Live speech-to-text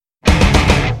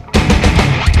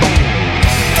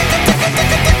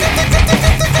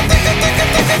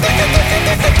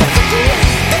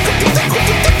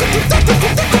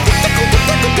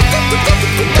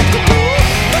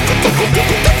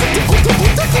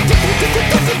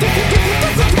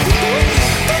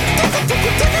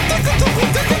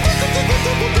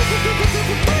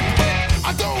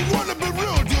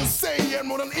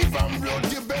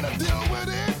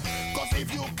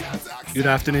Good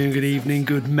afternoon, good evening,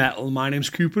 good metal. My name's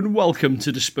Cooper and welcome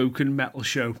to the Spoken Metal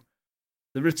Show.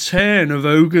 The return of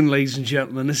Ogun, ladies and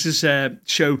gentlemen. This is a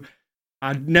show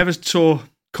I never saw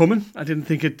coming. I didn't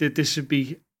think this would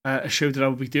be a show that I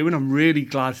would be doing. I'm really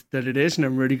glad that it is, and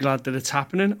I'm really glad that it's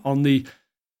happening. On the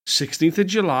 16th of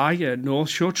July at North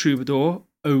Shore Troubadour,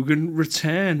 Ogun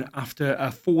return after a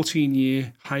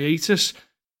 14-year hiatus.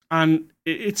 And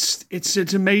it's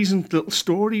an amazing little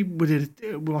story with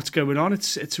it, what's going on.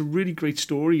 It's a really great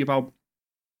story about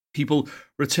people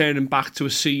returning back to a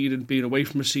scene and being away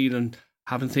from a scene and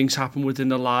having things happen within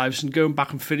their lives and going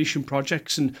back and finishing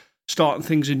projects and starting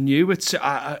things anew.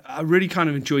 I really kind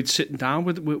of enjoyed sitting down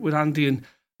with Andy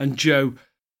and Joe.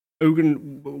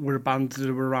 Ogun were a band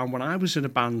that were around when I was in a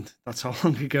band. That's how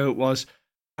long ago it was.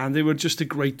 And they were just a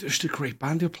great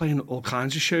band. They were playing all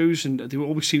kinds of shows, and they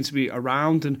always seemed to be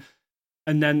around.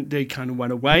 And then they kind of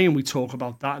went away, and we talk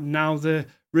about that. And now they're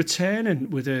returning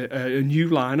with a new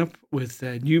lineup with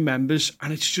new members,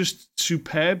 and it's just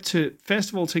superb to first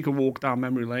of all take a walk down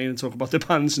memory lane and talk about the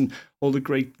bands and all the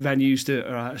great venues that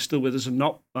are still with us and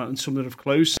not, and some that have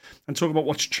closed, and talk about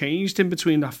what's changed in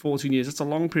between that 14 years. It's a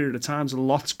long period of time. There's a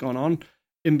lot's gone on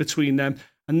in between them.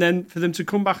 And then for them to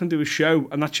come back and do a show,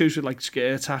 and that shows with like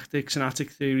Scare Tactics and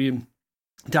Attic Theory and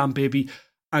Damn Baby,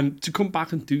 and to come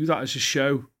back and do that as a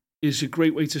show is a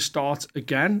great way to start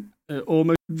again.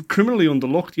 Almost criminally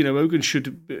underlooked. You know, Ogun should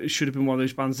have been one of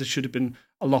those bands that should have been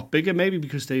a lot bigger, maybe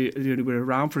because they only were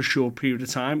around for a short period of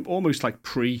time, almost like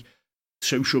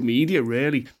pre-social media,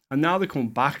 really. And now they're coming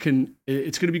back, and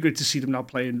it's going to be great to see them now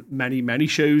playing many, many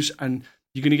shows, and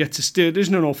you're going to get to steer. There's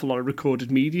an awful lot of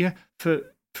recorded media for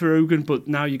Ogun, but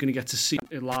now you're going to get to see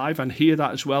it live and hear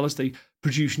that as well as they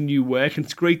produce new work. And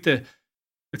it's great that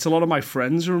it's a lot of my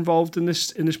friends are involved in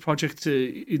this project.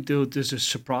 There's a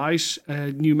surprise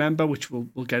new member, which we'll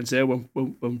get into there.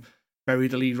 Won't bury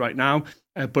the lead right now.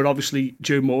 But obviously,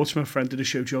 Joe Mortimer, friend of the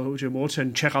show, Joe Mortimer,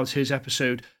 and check out his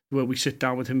episode where we sit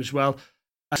down with him as well.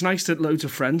 It's nice that loads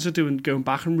of friends are going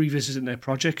back and revisiting their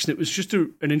projects. And it was just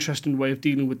an interesting way of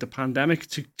dealing with the pandemic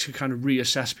to kind of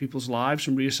reassess people's lives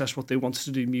and reassess what they wanted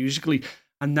to do musically.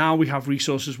 And now we have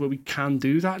resources where we can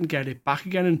do that and get it back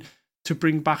again, and to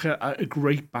bring back a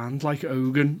great band like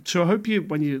Ogun. So I hope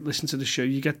when you listen to the show,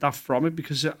 you get that from it,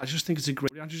 because I just think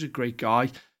Andrew's a great guy,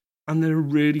 and they're a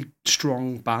really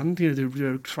strong band. You know,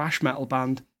 they're a thrash metal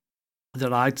band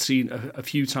that I'd seen a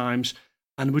few times,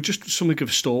 and were just something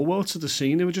of stalwarts of the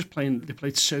scene. They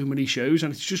played so many shows,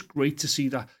 and it's just great to see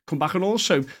that come back. And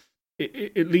also,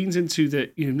 it leans into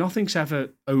that, you know, nothing's ever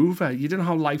over. You don't know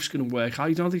how life's going to work out.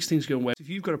 You don't know how these things are going to work.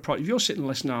 If you're sitting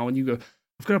listening now and you go,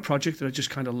 I've got a project that I just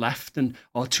kind of left,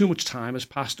 or too much time has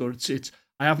passed, or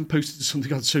I haven't posted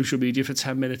something on social media for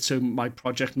 10 minutes, so my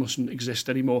project mustn't exist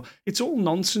anymore. It's all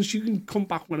nonsense. You can come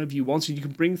back whenever you want, and you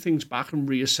can bring things back and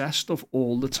reassess stuff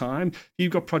all the time. If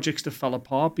you've got projects that fell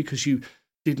apart because you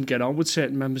didn't get on with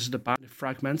certain members of the band,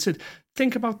 fragmented,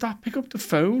 think about that. Pick up the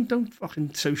phone. Don't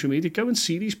fucking social media. Go and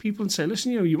see these people and say,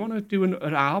 listen, you want to do an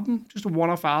album, just a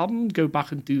one-off album, go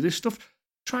back and do this stuff.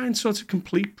 Try and sort of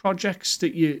complete projects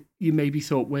that you maybe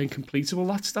thought weren't completable.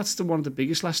 That's one of the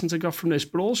biggest lessons I got from this.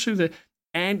 But also that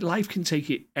life can take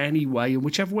it any way, and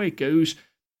whichever way it goes,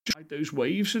 ride those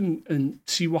waves and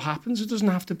see what happens. It doesn't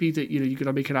have to be that, you know, you're going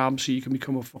to make an album so you can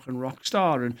become a fucking rock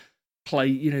star and play,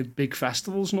 you know, big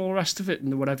festivals and all the rest of it,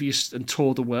 and whatever and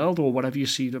tour the world, or whatever you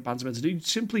see the band's meant to do.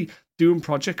 Simply doing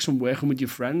projects and working with your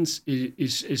friends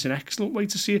is an excellent way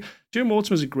to see it. Joe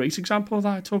Mortimer is a great example of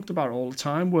that. I talked about it all the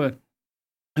time, where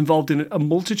involved in a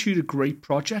multitude of great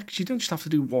projects. You don't just have to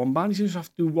do one band, you just have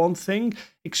to do one thing,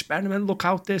 experiment, look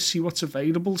out there, see what's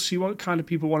available, see what kind of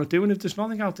people want to do, and if there's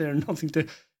nothing out there and nothing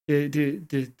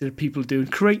that people are doing,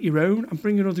 create your own and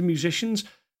bring in other musicians.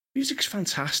 Music's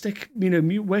fantastic. You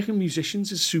know, working with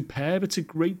musicians is superb. It's a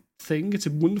great thing. It's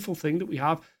a wonderful thing that we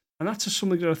have, and that's just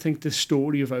something that I think the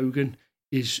story of Ogun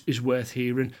is worth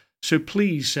hearing. So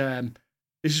please,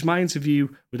 this is my interview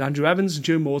with Andrew Evans and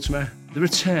Joe Mortimer, the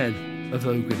return of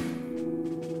Ogun.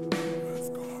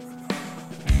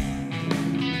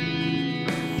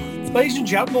 Ladies and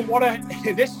gentlemen,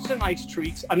 this is a nice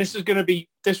treat, and this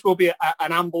will be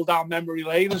an amble down memory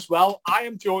lane as well. I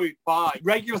am joined by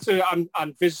regular and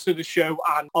visitor to the show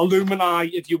and alumni,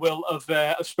 if you will, of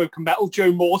Spoken Metal,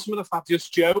 Joe Mortimer, the fabulous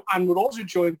Joe, and we're also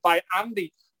joined by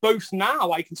Andy, both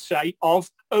now, I can say, of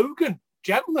Ogun.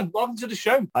 Gentlemen, welcome to the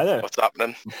show. Hi there. What's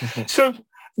happening? So,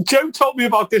 Joe told me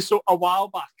about this a while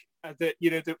back, that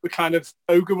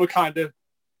Ogun were kind of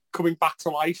coming back to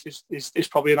life is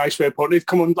probably a nice way of putting it.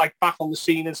 Coming like back on the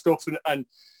scene and stuff, and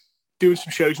doing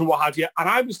some shows and what have you. And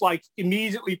I was like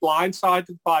immediately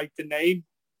blindsided by the name,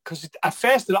 because at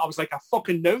first I was like, I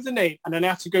fucking know the name. And then I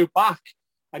had to go back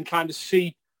and kind of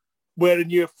see where I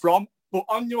knew it from. But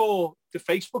on the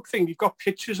Facebook thing, you've got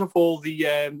pictures of all the,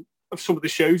 of some of the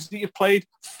shows that you've played.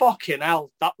 Fucking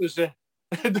hell, that was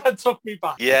that took me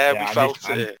back. Yeah, we Andy's, felt...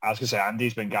 I was going to say,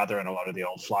 Andy's been gathering a lot of the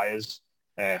old flyers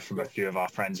from a few of our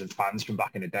friends and fans from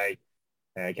back in the day,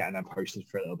 getting them posted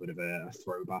for a little bit of a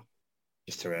throwback,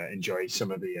 just to enjoy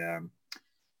some of the...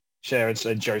 share and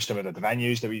enjoy some of the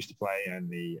venues that we used to play and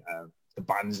the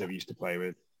bands that we used to play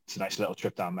with. It's a nice little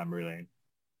trip down memory lane.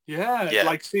 Yeah.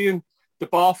 Like seeing the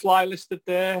Barfly listed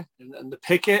there and the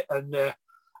Picket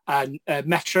and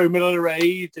Metro Miller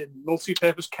Aid and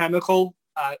Multi-Purpose Chemical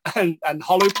and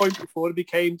Hollow Point before it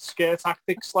became Scare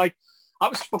Tactics. Like,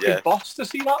 that was fucking boss to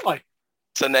see that. Like,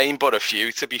 it's a name but a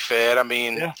few, to be fair. I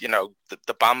mean, you know,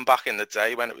 the band back in the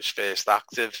day when it was first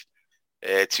active,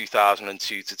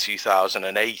 2002 to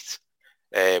 2008,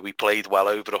 we played well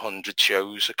over 100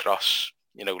 shows across,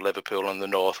 you know, Liverpool and the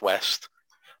Northwest.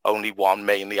 Only one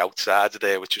mainly outside of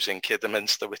there, which was in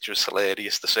Kidderminster, which was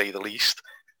hilarious to say the least.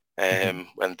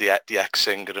 When the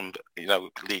ex-singer and, you know,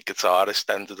 lead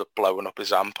guitarist ended up blowing up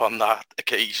his amp on that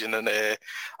occasion, and had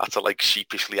to like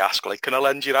sheepishly ask, like, can I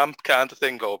lend your amp, kind of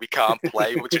thing, or we can't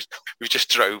play. we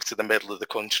just drove to the middle of the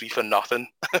country for nothing.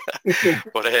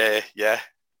 But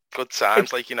good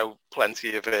times, like, you know,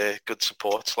 plenty of good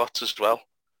support slots as well.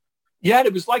 Yeah,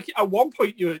 it was like at one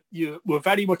point you were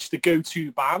very much the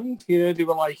go-to band. You know, they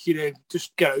were like, you know,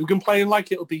 just get Ogun playing,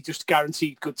 like it'll be just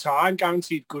guaranteed good time,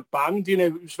 guaranteed good band. You know,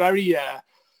 it was very,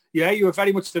 you were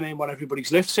very much the name on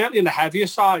everybody's lips, certainly on the heavier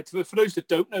side. For those that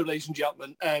don't know, ladies and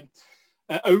gentlemen,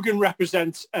 Ogun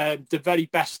represents the very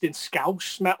best in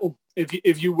Scouse metal,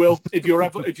 if you will. If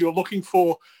you're looking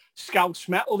for Scouse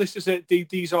metal,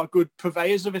 these are good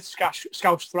purveyors of it.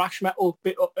 Scouse thrash metal,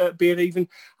 be it even,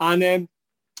 and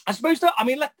I suppose that, I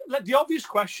mean, the obvious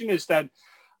question is then,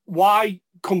 why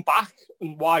come back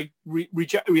and why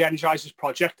re-energize this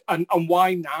project and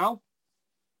why now?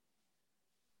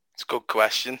 It's a good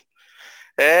question.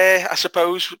 I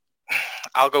suppose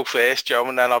I'll go first, Joe,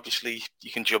 and then obviously you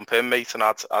can jump in, mate, and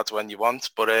add when you want.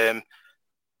 But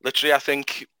literally, I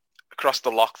think across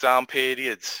the lockdown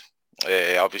period,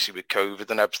 obviously with COVID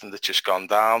and everything that's just gone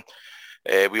down,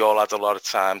 we all had a lot of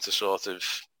time to sort of,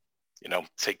 you know,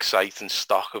 take sight and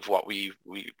stock of what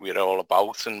we're all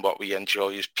about and what we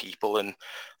enjoy as people. And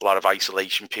a lot of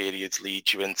isolation periods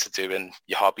lead you into doing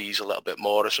your hobbies a little bit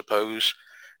more, I suppose,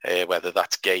 whether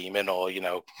that's gaming or, you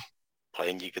know,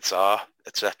 playing your guitar,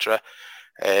 etc.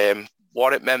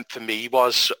 What it meant for me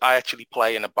was I actually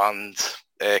play in a band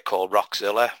called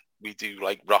Rockzilla. We do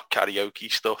like rock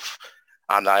karaoke stuff.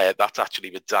 And that's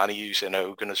actually with Danny, who's in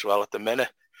Ogun as well at the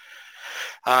minute.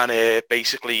 And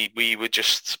basically we were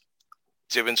just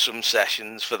doing some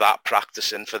sessions for that,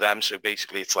 practicing for them. So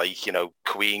basically it's like, you know,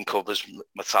 Queen covers,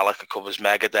 Metallica covers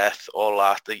Megadeth, all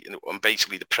that. And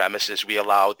basically the premise is we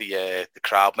allow the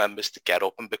crowd members to get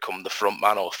up and become the front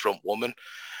man or front woman.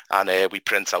 And we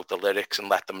print out the lyrics and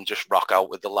let them just rock out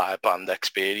with the live band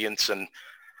experience. And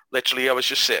literally I was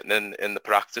just sitting in the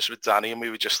practice with Danny and we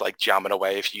were just like jamming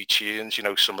away a few tunes, you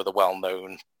know, some of the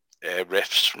well-known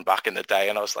riffs from back in the day.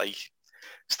 And I was like,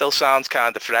 still sounds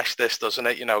kind of fresh, this, doesn't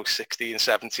it? You know, 16,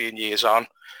 17 years on.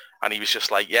 And he was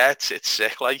just like, yeah, it's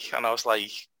sick, like. And I was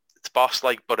like, it's boss,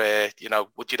 like, but, you know,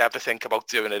 would you ever think about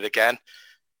doing it again?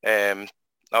 Now,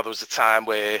 there was a time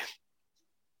where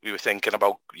we were thinking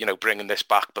about, you know, bringing this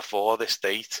back before this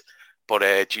date.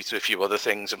 But due to a few other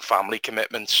things and family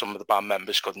commitments, some of the band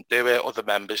members couldn't do it. Other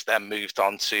members then moved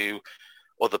on to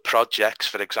other projects.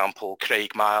 For example,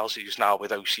 Craig Miles, who's now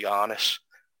with Oceanus,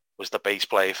 was the bass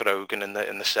player for Ogun in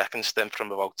the second stint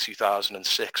from about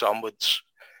 2006 onwards.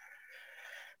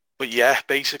 But yeah,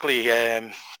 basically,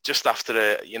 just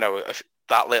after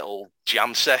that little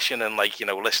jam session and, like, you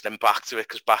know, listening back to it,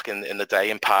 because back in the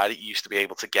day in Pirate, you used to be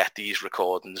able to get these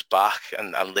recordings back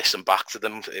and listen back to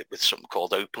them with something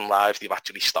called Open Live. They've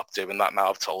actually stopped doing that now.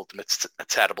 I've told them it's a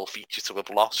terrible feature to have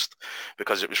lost,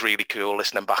 because it was really cool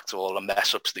listening back to all the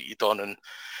mess ups that you've done. And,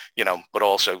 you know, but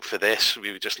also for this,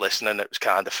 we were just listening. It was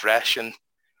kind of fresh. And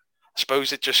I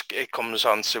suppose it comes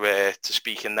on to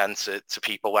speaking then to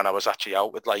people when I was actually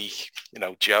out with, like, you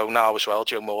know, Joe now as well,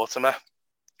 Joe Mortimer,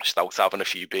 just out having a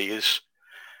few beers.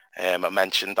 I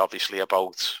mentioned obviously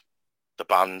about the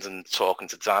band and talking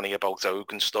to Danny about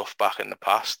Ogun stuff back in the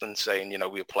past and saying, you know,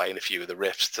 we were playing a few of the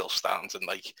riffs still stands and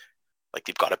like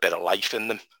they've got a bit of life in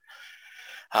them.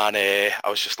 And I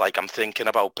was just like, I'm thinking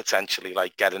about potentially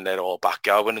like getting it all back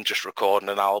going and just recording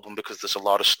an album, because there's a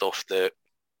lot of stuff that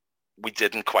we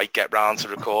didn't quite get round to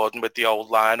recording with the old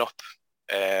lineup.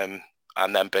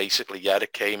 And then basically,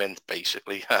 it came into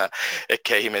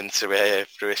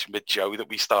fruition with Joe that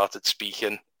we started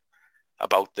speaking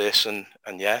about this, and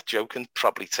Joe can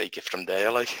probably take it from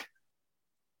there, like.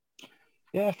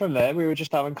 Yeah, from there we were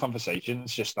just having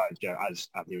conversations, just like as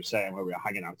he was saying, where we were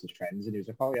hanging out as friends, and he was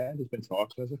like, "Oh yeah, there's been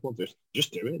talks." I was like, "Well,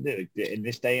 just do it." In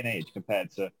this day and age, compared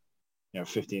to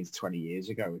 15 to 20 years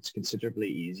ago, it's considerably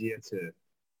easier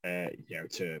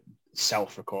to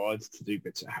self-record, to do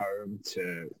bits at home,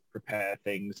 to prepare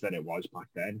things than it was back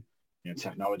then.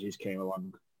 Technologies came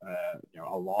along,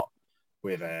 a lot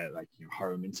with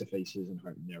home interfaces and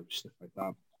stuff like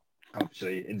that.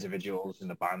 Obviously, individuals in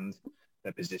the band,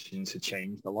 their positions had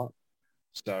changed a lot.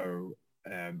 So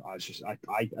I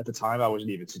at the time I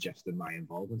wasn't even suggesting my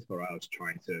involvement, but I was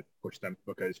trying to push them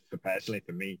because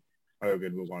for me,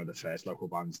 Ogun were one of the first local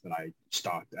bands that I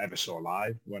ever saw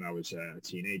live when I was a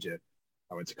teenager.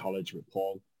 I went to college with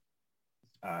Paul,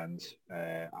 and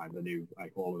I knew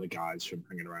like all of the guys from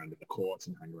hanging around in the court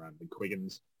and hanging around in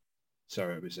Quiggins. So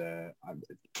it was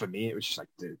for me it was just like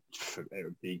it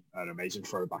would be an amazing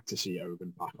throwback to see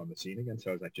Ogun back on the scene again.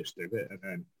 So I was like, just do it. And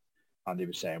then Andy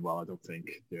was saying, well, I don't think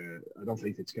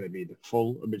it's going to be the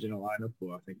full original lineup,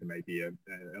 but I think there may be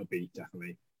it'll be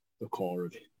definitely the core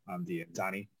of Andy and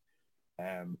Danny.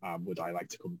 Would I like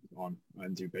to come on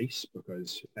and do bass?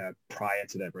 Because prior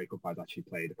to their breakup, I'd actually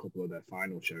played a couple of their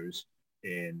final shows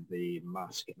in the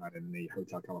Mask and in the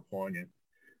Hotel California.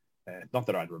 Not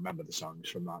that I'd remember the songs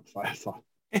from that far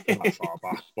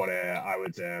back, but I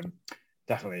would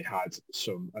definitely had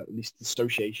some at least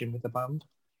association with the band.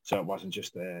 So it wasn't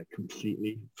just a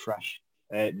completely fresh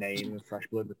name and fresh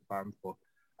blood with the band. But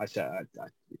I said,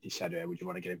 he said, would you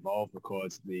want to get involved,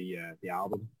 record the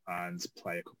album, and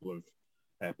play a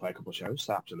couple of shows?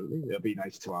 So absolutely, it'll be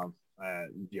nice to have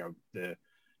the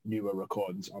newer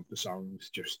recordings of the songs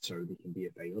just so they can be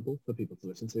available for people to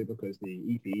listen to, because the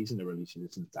EPs and the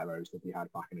releases and demos that we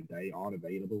had back in the day aren't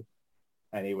available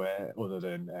anywhere other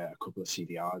than a couple of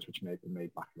CDRs which may have been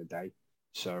made back in the day.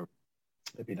 So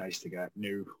it'd be nice to get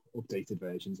new updated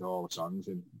versions of all the songs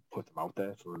and put them out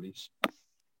there for release.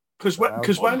 Because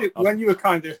when you were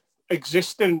kind of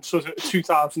existing sort of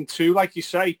 2002, like you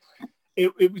say,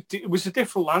 it was a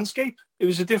different landscape. It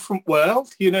was a different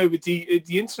world. The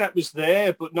internet was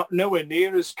there, but not nowhere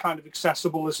near as kind of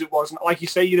accessible as it was. Like you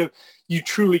say, you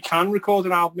truly can record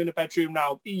an album in a bedroom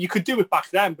now. You could do it back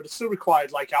then, but it still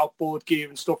required like outboard gear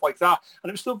and stuff like that, and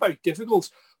it was still very difficult.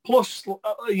 Plus,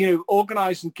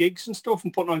 organising gigs and stuff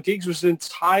and putting on gigs was an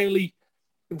entirely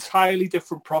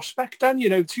different prospect then.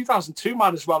 2002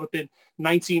 might as well have been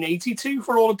 1982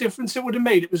 for all the difference it would have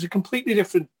made. It was a completely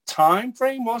different time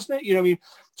frame, wasn't it?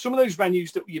 Some of those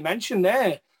venues that you mentioned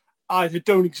there either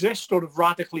don't exist or have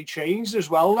radically changed as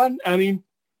well then.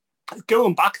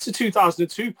 Going back to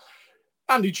 2002,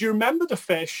 Andy, do you remember the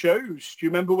first shows? Do you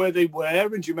remember where they were,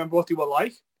 and do you remember what they were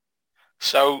like?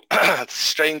 So the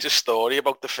strangest story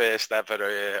about the first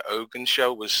ever Ogun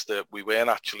show was that we weren't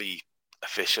actually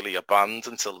officially a band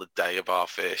until the day of our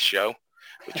first show,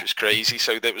 which was crazy.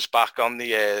 So that was back on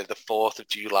the 4th of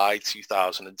July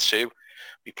 2002.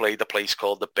 We played a place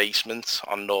called The Basement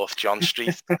on North John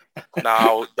Street.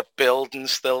 Now, the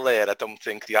building's still there. I don't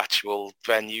think the actual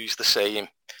venue's the same.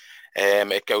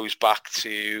 It goes back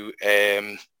to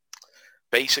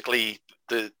basically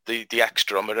the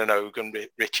ex-drummer in Ogun,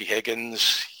 Richie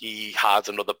Higgins. He had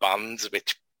another band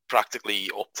which practically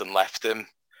upped and left him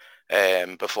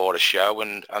before a show,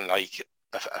 and like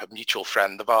a mutual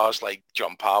friend of ours, like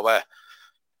John Power,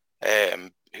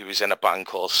 who was in a band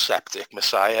called Septic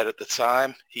Messiah at the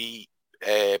time, he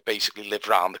basically lived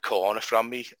around the corner from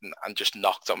me and just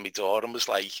knocked on my door and was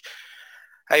like,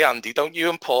 "Hey Andy, don't you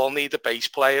and Paul need a bass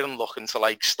player and looking to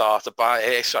like start a band?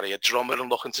 A drummer and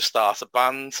looking to start a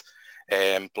band?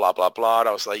 Blah blah blah."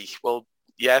 I was like, "Well,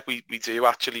 yeah, we do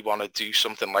actually want to do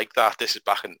something like that." This is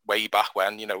way back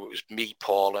when, it was me,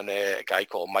 Paul, and a guy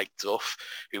called Mike Duff,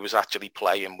 who was actually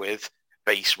playing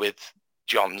bass with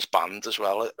John's band as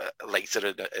well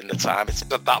later in the time. It's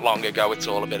not that long ago. It's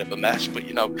all a bit of a mess, but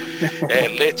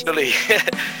literally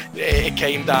it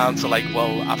came down to like,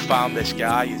 well, I found this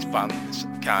guy, his band's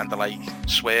kind of like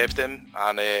swerved him,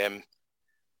 and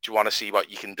do you want to see what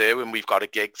you can do? And we've got a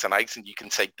gig tonight and you can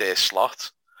take their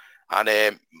slot.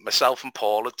 And myself and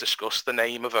Paul had discussed the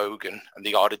name of Ogun and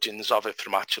the origins of it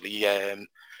from actually an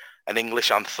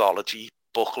English anthology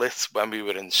booklet when we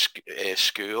were in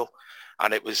school.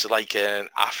 And it was like an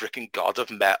African god of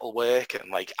metalwork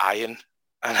and like iron.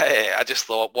 And I just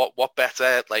thought, what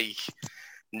better like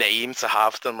name to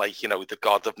have than like, the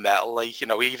god of metal? Like,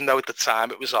 even though at the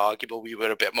time it was arguable we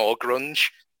were a bit more grunge.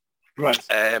 Right.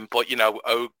 But, you know,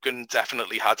 Ogun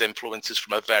definitely had influences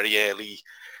from a very early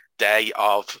day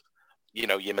of, you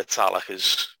know, your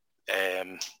Metallicas,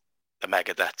 the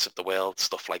Megadeths of the world,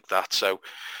 stuff like that. So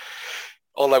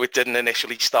although it didn't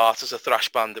initially start as a thrash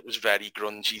band, it was very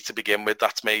grungy to begin with.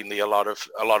 That's mainly a lot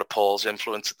of Paul's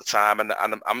influence at the time, and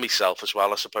myself as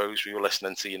well. I suppose we were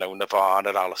listening to, you know,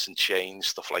 Nirvana, Alice in Chains,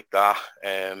 stuff like that.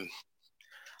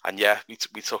 And yeah,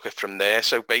 we took it from there.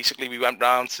 So basically, we went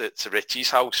round to Richie's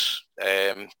house,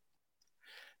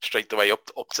 straight the way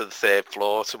up to the third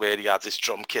floor to where he had his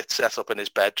drum kit set up in his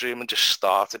bedroom, and just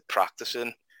started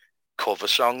practicing cover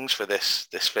songs for this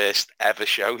first ever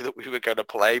show that we were going to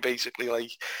play. Basically,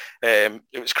 like,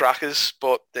 it was crackers,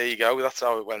 but there you go, that's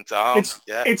how it went down.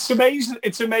 It's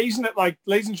amazing that, like,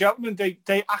 ladies and gentlemen,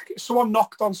 someone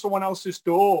knocked on someone else's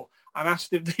door and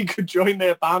asked if they could join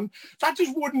their band. That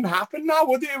just wouldn't happen now,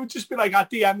 would it? It would just be like, I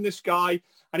DM this guy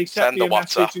and he sent me a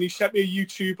message and he sent me a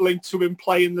YouTube link to him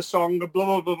playing the song and blah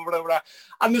blah blah blah blah.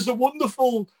 And there's a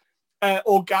wonderful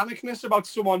organicness about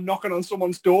someone knocking on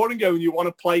someone's door and going, you want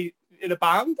to play in a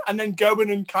band, and then going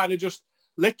and kind of just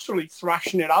literally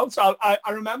thrashing it out. I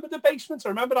remember the basement. I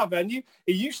remember that venue.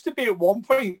 It used to be at one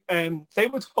point, they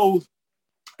would hold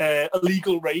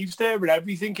illegal raves there and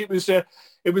everything. It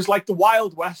was like the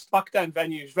Wild West back then.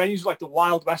 Venues like the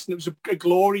Wild West, and it was a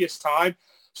glorious time.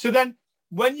 So then,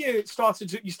 when you starting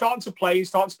to play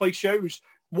shows,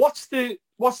 what's the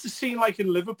scene like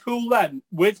in Liverpool then,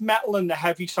 with metal and the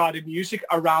heavy side of music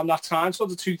around that time, so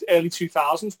the early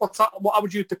 2000s? How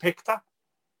would you depict that?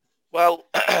 Well,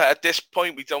 at this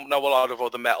point, we don't know a lot of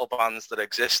other metal bands that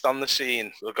exist on the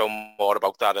scene. We'll go more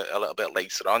about that a little bit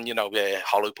later on. You know,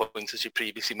 Hollow Point, as you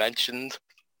previously mentioned.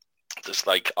 There's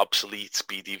like Obsolete,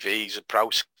 BDV,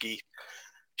 Zabrowski,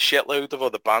 shitload of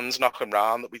other bands knocking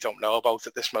around that we don't know about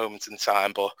at this moment in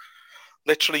time. But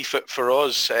literally for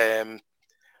us,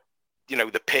 you know,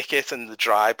 the Picket and the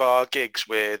Dry Bar gigs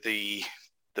were the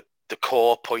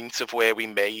core point of where we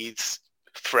made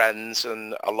friends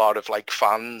and a lot of like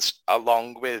fans,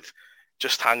 along with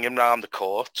just hanging around the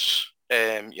courts.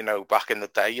 You know, back in the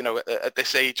day, you know, at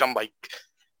this age, I'm like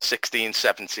 16,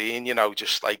 17, you know,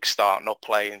 just like starting up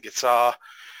playing guitar,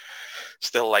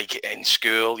 still like in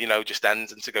school, you know, just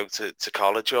ending to go to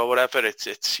college or whatever.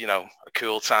 It's, you know, a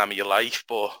cool time of your life,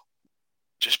 but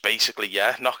just basically,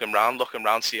 yeah, knocking around, looking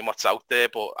around, seeing what's out there.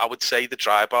 But I would say the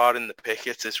Dry Bar and the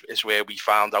Picket is where we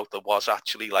found out there was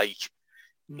actually like,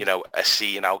 you know, a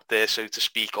scene out there, so to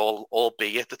speak,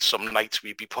 albeit that some nights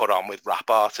we'd be put on with rap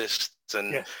artists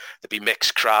and there'd be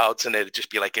mixed crowds and it'd just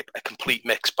be like a complete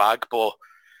mixed bag. But,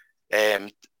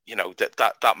 you know,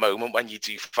 that moment when you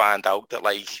do find out that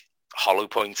like Hollow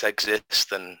Point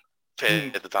exists and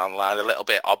further down the line a little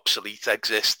bit Obsolete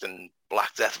exists and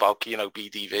Black Death Volcano,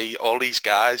 BDV, all these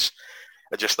guys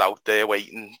are just out there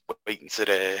waiting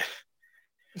to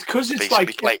because it's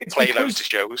basically play loads of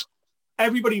shows.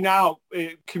 Everybody now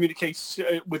communicates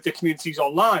with the communities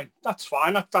online. That's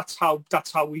fine. That's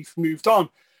how we've moved on.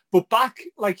 But back,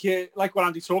 like what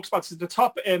Andy talks about, to the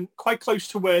top, quite close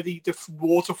to where the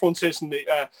waterfront is and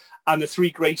the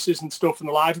Three Graces and stuff and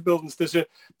the library buildings, there's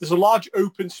a large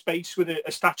open space with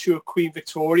a statue of Queen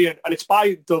Victoria, and it's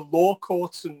by the law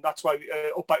courts, and that's why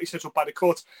up by the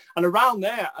courts. And around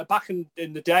there, back in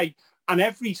the day, and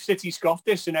every city's got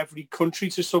this, in every country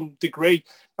to some degree,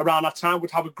 around that time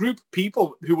would have a group of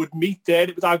people who would meet there.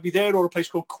 It would either be there or a place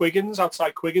called Quiggins,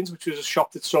 outside Quiggins, which was a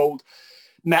shop that sold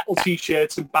metal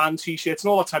T-shirts and band T-shirts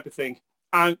and all that type of thing.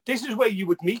 And this is where you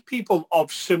would meet people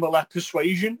of similar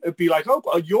persuasion. It'd be like,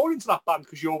 oh, you're into that band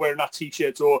because you're wearing that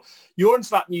T-shirt, or you're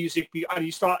into that music, and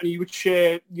you would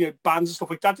share, you know, bands and stuff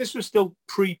like that. This was still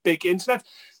pre-big internet,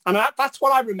 and that's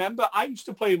what I remember. I used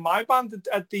to play in my band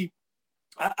at the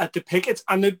Pickets,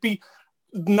 and there'd be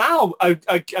now a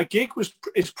gig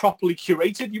is properly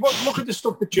curated. You want to look at the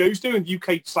stuff that Joe's doing,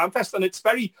 UK Slamfest, and it's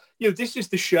very, you know, this is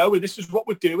the show and this is what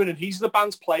we're doing and these are the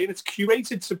bands playing. It's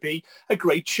curated to be a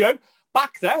great show.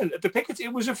 Back then at the Pickets,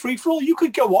 it was a free-for-all. You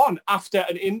could go on after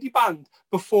an indie band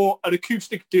before an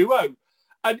acoustic duo,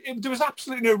 and there was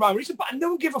absolutely no rhyme or reason, but no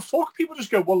one gave a fuck. People just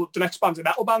go, well, the next band's a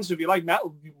metal band, so if you like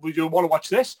metal, you want to watch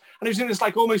this. And it was in this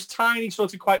like almost tiny,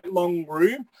 sort of quite long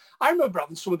room. I remember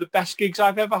having some of the best gigs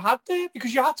I've ever had there,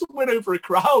 because you had to win over a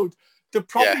crowd that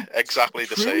probably exactly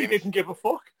the same. Didn't give a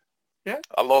fuck. Yeah,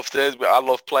 I loved it. I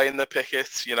loved playing the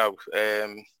Pickets. You know,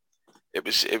 it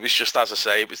was just, as I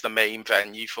say, it was the main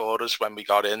venue for us when we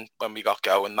got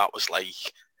going. That was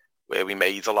like where we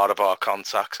made a lot of our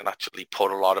contacts and actually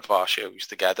put a lot of our shows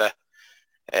together.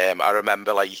 I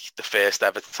remember like the first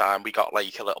ever time we got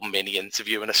like a little mini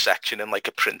interview in a section in like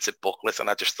a printed booklet, and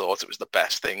I just thought it was the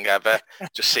best thing ever.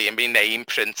 Just seeing my name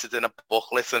printed in a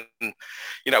booklet, and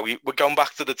we're going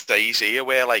back to the days here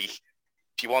where like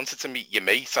if you wanted to meet your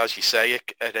mate, as you say,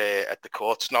 at the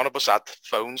courts, none of us had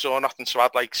phones or nothing, so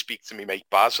I'd like speak to my mate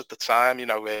Baz at the time,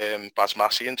 Baz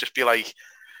Massey, and just be like,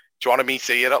 do you want to meet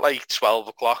here at like 12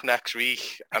 o'clock next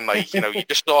week? And like, you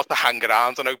just sort of hang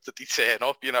around and hope that they turn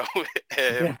up,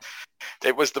 Yeah.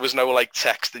 There was no like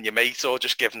texting your mate or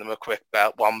just giving them a quick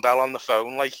one bell on the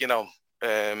phone. Like,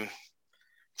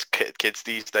 kids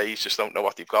these days just don't know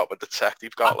what they've got with the tech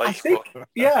they've got. I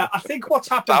think what's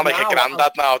happened sound like now, a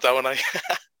granddad now, don't I?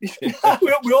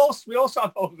 we all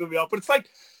sound older than we are, but it's like,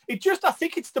 I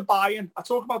think it's the buy-in. I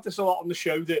talk about this a lot on the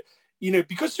show that,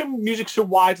 because some music's so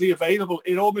widely available,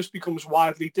 it almost becomes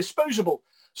widely disposable.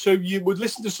 So you would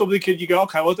listen to something and you go,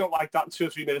 okay, well, I don't like that in 2 or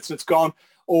 3 minutes and it's gone.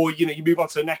 Or, you move on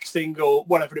to the next thing or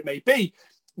whatever it may be.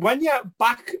 When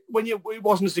it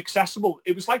wasn't as accessible,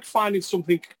 it was like finding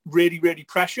something really, really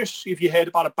precious. If you heard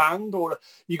about a band or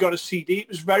you got a CD, it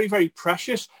was very, very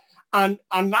precious. And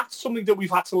that's something that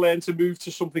we've had to learn to move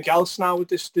to something else now with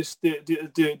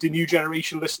the new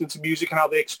generation listening to music and how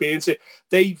they experience it.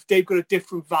 They've got a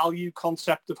different value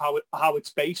concept of how it's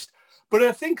based. But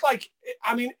I think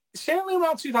certainly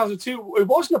around 2002, it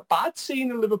wasn't a bad scene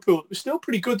in Liverpool. It was still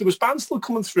pretty good. There was bands still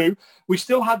coming through. We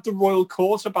still had the Royal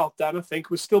Court about then, I think.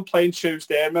 We're still playing shows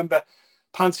there. I remember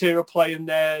Pantera playing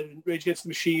there, Rage Against the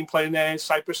Machine playing there,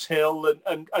 Cypress Hill,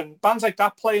 and bands like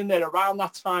that playing there around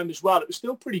that time as well. It was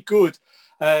still pretty good.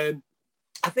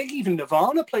 I think even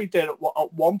Nirvana played there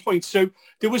at one point. So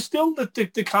there was still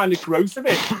the kind of growth of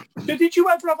it. So did you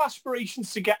ever have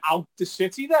aspirations to get out the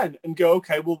city then and go,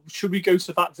 okay, well, should we go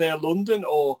to that there London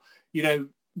or,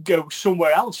 go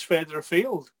somewhere else further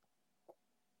afield?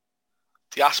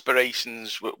 The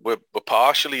aspirations were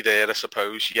partially there, I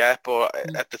suppose, yeah. But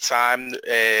at the time,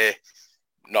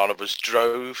 none of us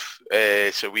drove.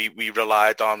 So we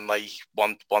relied on like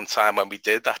one time when we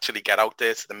did actually get out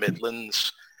there to the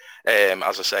Midlands.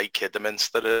 As I say,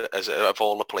 Kidderminster, of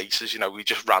all the places, we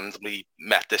just randomly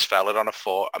met this fella on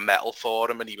a metal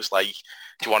forum, and he was like,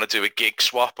 do you want to do a gig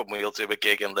swap? And we'll do a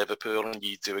gig in Liverpool and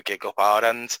you do a gig up our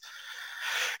end.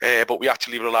 But we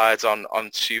actually relied on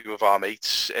two of our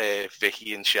mates,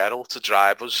 Vicky and Cheryl, to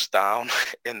drive us down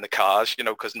in the cars,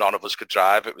 because none of us could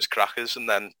drive. It was crackers. And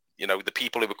then, the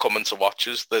people who were coming to watch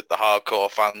us, the hardcore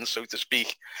fans, so to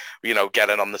speak,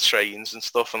 getting on the trains and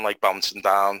stuff and like bouncing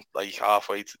down like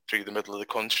halfway through the middle of the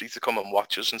country to come and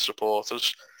watch us and support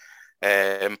us.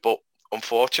 But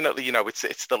unfortunately,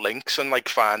 it's the links and like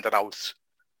finding out,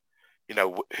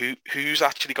 who's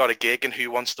actually got a gig and who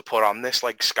wants to put on this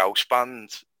like Scouse band,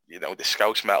 the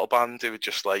Scouse metal band who are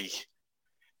just like,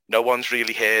 no one's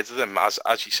really heard of them. As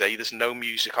you say, there's no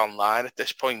music online at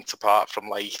this point apart from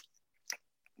like,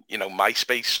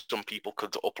 MySpace. Some people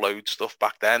could upload stuff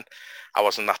back then. I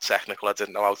wasn't that technical. I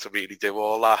didn't know how to really do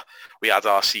all that. We had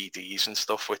our CDs and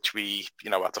stuff, which we,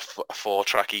 had a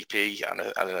 4-track EP and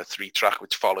a 3-track,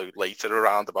 which followed later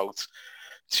around about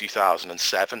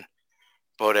 2007.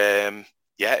 But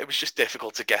it was just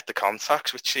difficult to get the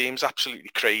contacts, which seems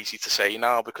absolutely crazy to say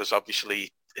now because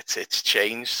obviously it's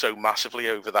changed so massively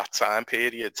over that time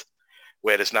period.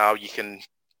 Whereas now you can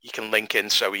link in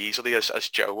so easily, as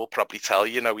Joe will probably tell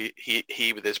you.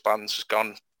 He with his bands has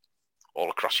gone all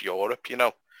across Europe,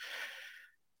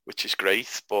 which is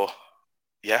great. But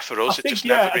yeah, for us, it just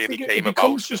never really came about. It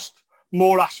becomes just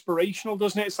more aspirational,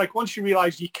 doesn't it? It's like once you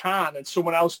realise you can and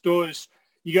someone else does,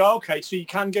 you go, okay, so you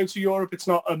can go to Europe. It's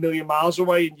not a million miles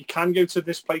away, and you can go to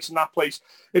this place and that place.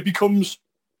 It becomes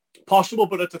possible,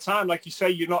 but at the time, like you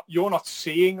say, you're not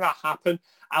seeing that happen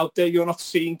out there. You're not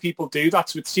seeing people do that,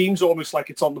 so it seems almost like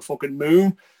it's on the fucking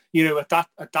moon, at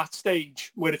that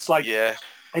stage where it's like,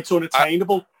 it's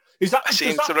unattainable. Does that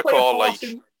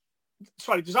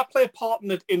play a part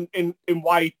in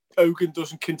why Ogun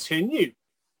doesn't continue?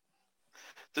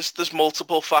 There's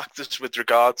multiple factors with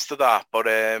regards to that, but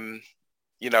I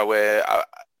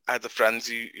had a friend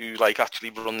who like actually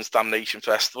runs Damnation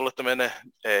Festival at the minute.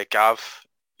 Gav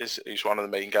is one of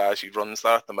the main guys who runs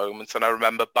that at the moment. And I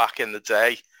remember back in the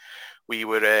day, we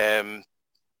were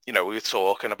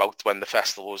talking about when the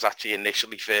festival was actually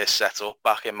initially first set up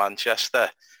back in Manchester.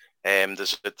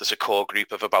 There's a core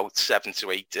group of about 7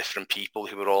 to 8 different people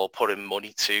who were all putting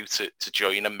money to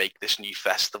join and make this new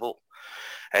festival.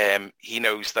 He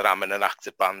knows that I'm in an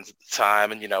active band at the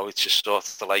time, and it's just sort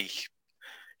of like,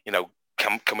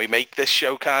 can we make this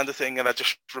show kind of thing? And I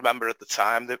just remember at the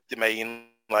time that the main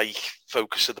like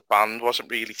focus of the band wasn't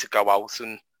really to go out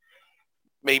and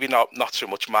maybe not so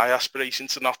much my aspiration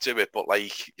to not do it, but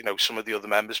like, you know, some of the other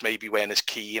members maybe weren't as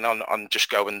keen on just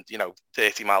going, you know,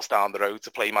 30 miles down the road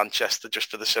to play Manchester, just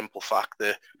for the simple fact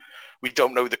that we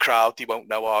don't know the crowd, they won't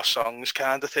know our songs,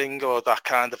 kind of thing, or that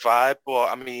kind of vibe. But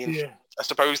I mean, I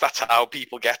suppose that's how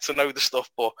people get to know the stuff,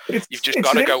 but you've just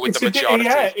got to go with the majority.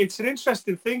 Yeah, it's an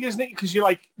interesting thing, isn't it? Because you're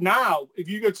like, now, if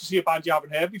you go to see a band you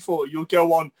haven't heard before, you'll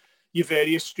go on your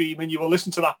various streaming, you will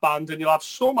listen to that band and you'll have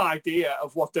some idea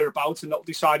of what they're about, and not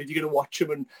decide if you're going to watch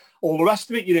them and all the rest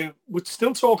of it. You know, we're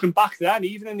still talking back then,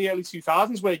 even in the early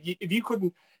 2000s, where if you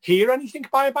couldn't hear anything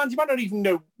by a band, you might not even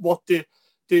know what they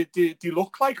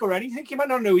look like or anything. You might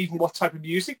not know even what type of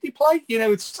music they play. You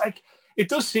know, it's like, it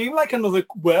does seem like another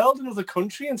world, another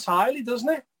country entirely, doesn't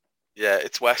it? Yeah,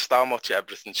 it's West how much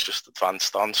everything's just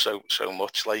advanced on so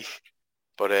much, like.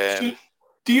 But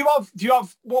do you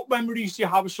have what memories do you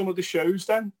have of some of the shows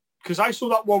then? Because I saw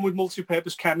that one with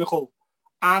Multipurpose Chemical,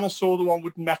 and I saw the one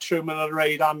with Metro Miller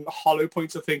Raid and Hollow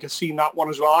Point. I think I've seen that one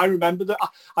as well. I remember that.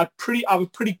 I have a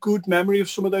pretty good memory of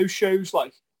some of those shows,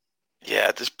 like.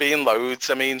 Yeah, there's been loads.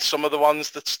 I mean, some of the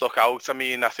ones that stuck out, I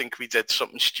mean, I think we did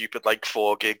something stupid like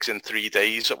 4 gigs in 3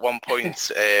 days at one point.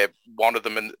 One of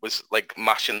them was like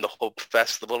mashing the Hub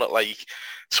Festival at like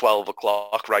 12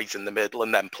 o'clock right in the middle,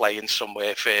 and then playing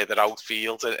somewhere further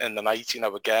outfield in the night, you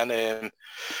know, again.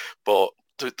 But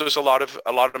there's a lot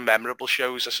of memorable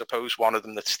shows. I suppose one of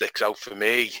them that sticks out for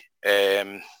me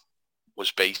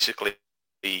was basically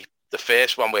the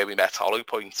first one where we met Hollow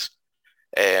Point.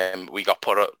 We got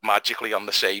put magically on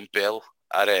the same bill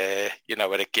at a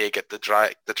gig at the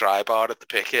dry bar at the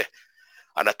Picket,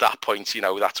 and at that point, you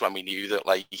know, that's when we knew that,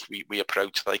 like, we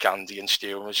approached like Andy and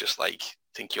Stu and was just like,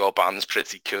 I think your band's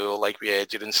pretty cool, like, we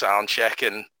heard you in sound check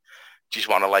and just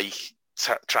want to like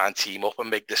try and team up and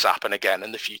make this happen again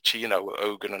in the future, you know,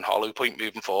 Ogun and Hollow Point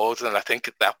moving forward. And I think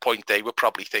at that point they were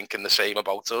probably thinking the same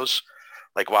about us,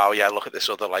 like, wow, yeah, look at this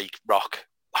other like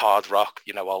hard rock,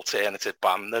 you know, alternative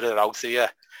band that are out here.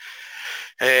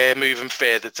 Moving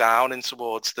further down in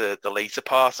towards the later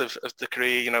part of the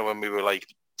career, you know, when we were like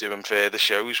doing further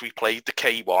shows, we played the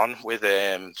K1 with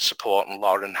supporting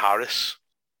Lauren Harris.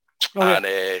 And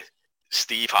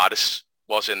Steve Harris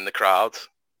was in the crowd,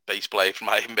 bass player from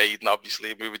Iron Maiden,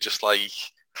 obviously. We were just like,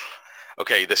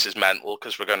 okay, this is mental,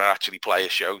 because we're going to actually play a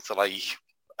show to like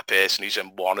a person who's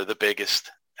in one of the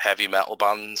biggest heavy metal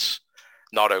bands,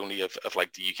 not only of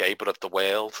like the UK, but of the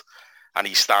world. And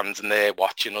he's standing there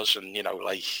watching us and, you know,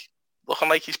 like looking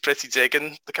like he's pretty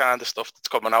digging the kind of stuff that's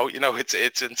coming out. You know, it's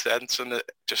intense and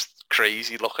just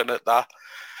crazy looking at that.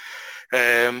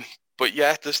 But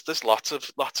yeah, there's lots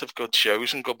of good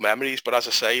shows and good memories. But as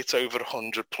I say, it's over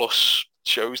 100 plus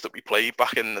shows that we played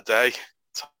back in the day.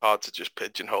 It's hard to just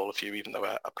pigeonhole a few, even though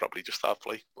I probably just have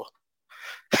played. But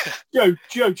Joe,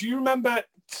 do you remember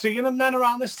seeing him then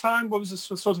around this time? What was the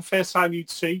sort of first time you'd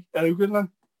see Ogun then?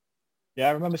 Yeah,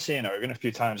 I remember seeing Ogun a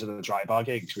few times at the dry bar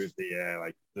gigs with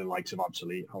the likes of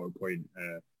Obsolete, Hollow Point,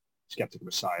 Skeptical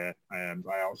Messiah. I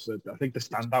think the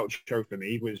standout show for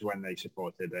me was when they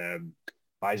supported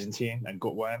Byzantine and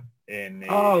Gutworm in.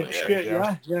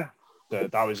 Yeah. So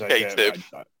that was like K2.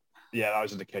 That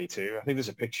was in the K2. I think there's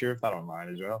a picture of that online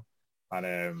as well.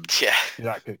 And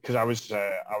because I was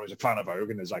a fan of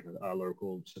Ogun as like a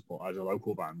local support, as a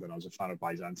local band, and I was a fan of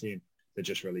Byzantine. They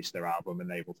just released their album,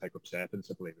 and they will take up Serpents,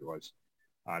 I believe it was.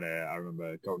 And I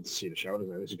remember going to see the show, and I was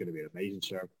like, this is going to be an amazing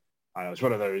show. And it was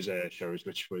one of those shows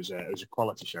which was it was a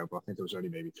quality show, but I think there was only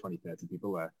maybe 20, 30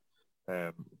 people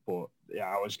there. But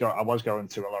yeah, I was going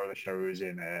to a lot of the shows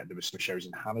in there was some shows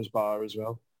in Hannah's Bar as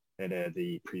well, in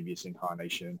the previous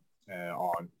incarnation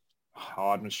on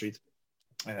Hardman Street.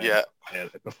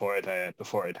 Before it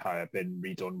had been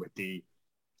redone with the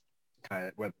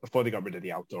before they got rid of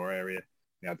the outdoor area.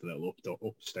 They had the little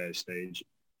upstairs stage.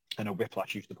 I know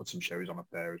Whiplash used to put some shows on up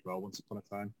there as well once upon a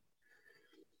time.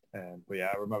 But yeah,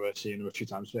 I remember seeing them a few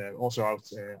times. Also out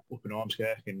up in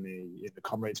Ormskirk in the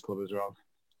Comrades Club as well.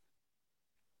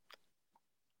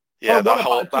 Yeah, that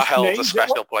held a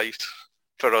special place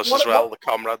for us as well. The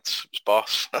Comrades was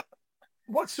boss.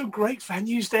 What's some great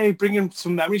venues there, bringing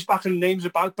some memories back and names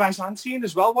about Byzantine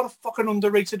as well. What a fucking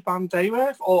underrated band they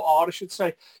were, or are, I should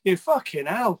say. Yeah, fucking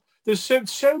hell. There's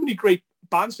so many great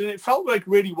bands, and it felt like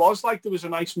really was like there was a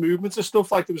nice movement of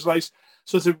stuff, like there was nice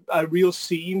sort of a real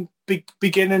scene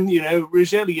beginning, you know. It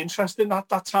was really interesting at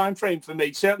that time frame for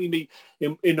me, certainly me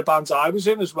in the bands I was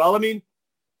in as well. I mean,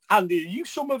 Andy, are you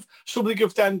something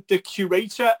of then the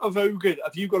curator of Ogun?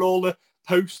 Have you got all the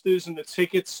posters and the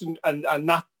tickets and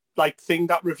that like thing,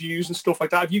 that reviews and stuff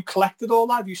like that? Have you collected all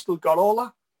that? Have you still got all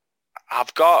that?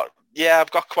 I've got Yeah,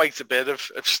 I've got quite a bit of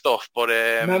stuff, but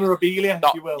memorabilia,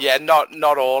 if you will. Yeah,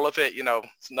 not all of it.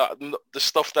 It's not the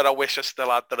stuff that I wish I still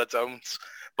had that I don't.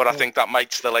 But I think that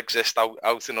might still exist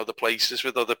out in other places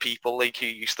with other people like who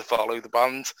used to follow the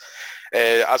band.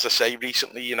 As I say,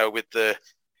 recently, with the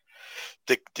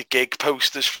gig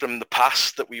posters from the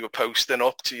past that we were posting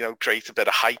up to, create a bit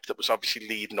of hype that was obviously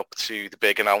leading up to the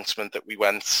big announcement that we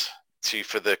went to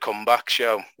for the comeback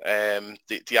show.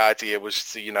 The idea was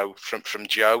to, from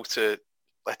Joe to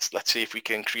let's see if we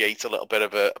can create a little bit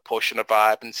of a push and a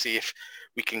vibe and see if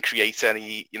we can create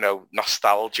any,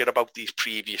 nostalgia about these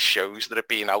previous shows that have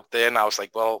been out there. And I was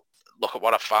like, well, look at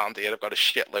what I found here. I've got a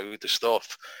shitload of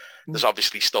stuff. There's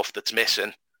obviously stuff that's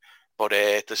missing, but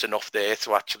there's enough there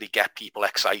to actually get people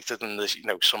excited. And there's,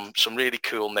 some really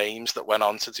cool names that went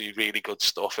on to do really good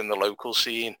stuff in the local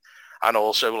scene. And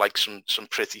also like some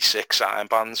pretty sick sign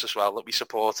bands as well that we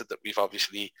supported that we've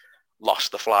obviously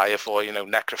lost the flyer for,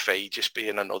 Necrophagus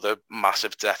being another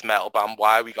massive death metal band.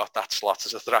 Why we got that slot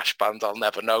as a thrash band, I'll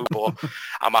never know, but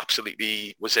I'm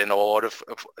absolutely was in awe of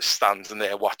standing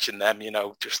there watching them,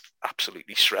 just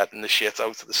absolutely shredding the shit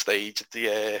out of the stage at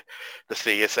the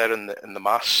theatre and the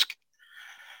Mask.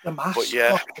 The Mask, but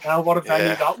yeah, hell, what a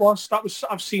venue that was.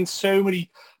 I've seen so many,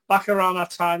 back around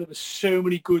that time, there was so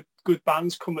many good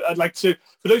bands coming. I'd like to,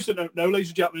 for those that don't know, ladies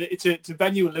and gentlemen, it's a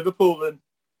venue in Liverpool, and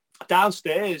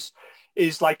downstairs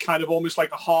is like kind of almost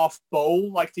like a half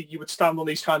bowl, like you would stand on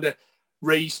these kind of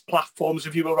raised platforms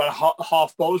if you were around a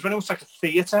half bowl. It was when it was like a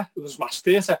theatre. It was Mass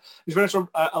Theatre. It was when it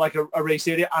was like a raised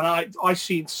area, and I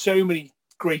seen so many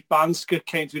great bands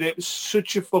came through there. It was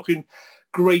such a fucking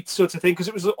great sort of thing because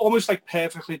it was almost like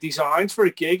perfectly designed for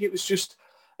a gig. It was just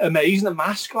amazing. The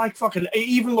Mask, like fucking,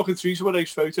 even looking through some of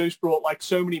those photos brought like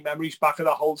so many memories back of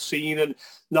the whole scene and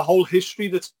the whole history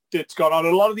that's gone on.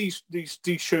 And a lot of these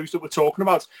shows that we're talking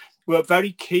about were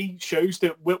very key shows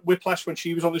that Whiplash, when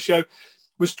she was on the show,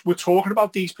 we're talking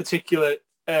about these particular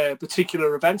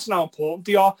events and how important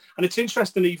they are. And it's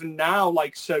interesting even now,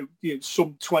 like, so,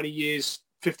 some 20 years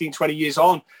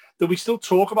on, that we still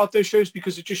talk about those shows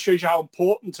because it just shows you how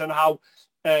important and how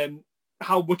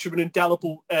much of an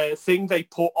indelible thing they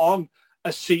put on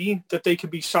a scene, that they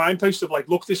can be signposts of like,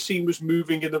 look, this scene was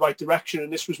moving in the right direction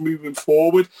and this was moving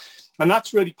forward. And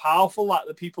that's really powerful, that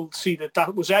the people see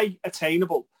that was A,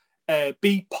 attainable,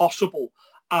 B, possible,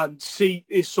 and C,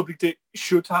 is something that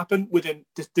should happen within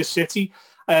the city.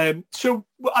 So,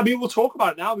 I mean, we'll talk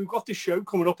about it now. We've got this show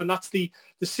coming up, and that's the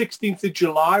 16th of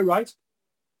July, right?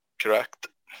 Correct.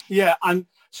 Yeah, and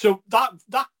so that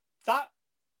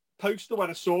poster, when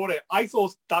I saw it, I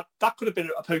thought that could have been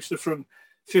a poster from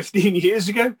 15 years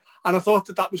ago, and I thought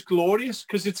that was glorious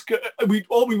because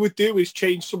all we would do is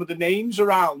change some of the names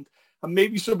around and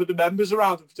maybe some of the members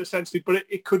around, essentially, but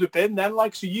it could have been then.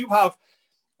 Like, so you have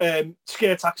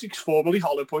Scare Tactics, formerly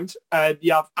Hollow Point, and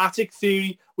you have Attic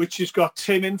Theory, which has got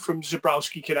Tim in from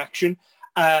Zabrowski Connection.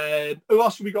 Who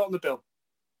else have we got on the bill?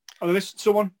 Am I missing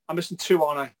someone? I'm missing two,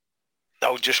 aren't I?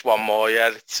 No, just one more,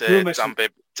 yeah. It's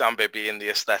Dan Bibby and the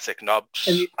Aesthetic Knobs.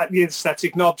 And the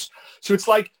Aesthetic Knobs. So it's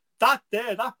like that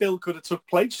bill could have took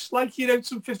place, like,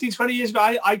 some 15, 20 years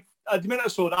ago. The minute I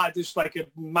saw that, I just like a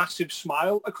massive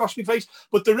smile across my face.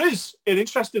 But there is an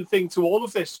interesting thing to all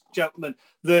of this, gentlemen.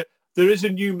 There is a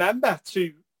new member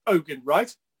to Ogun,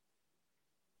 right?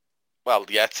 Well,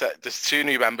 yeah, there's two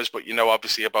new members, but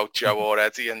obviously about Joe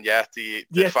already. And yeah, the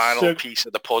final piece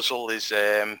of the puzzle is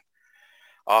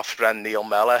our friend Neil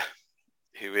Mellor,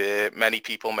 who many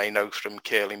people may know from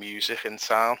Curly Music in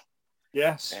town.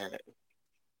 Yes.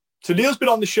 So Neil's been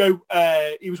on the show.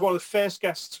 He was one of the first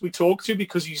guests we talked to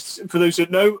because he's, for those that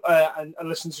know and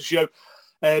listen to the show,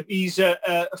 he's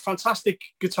a fantastic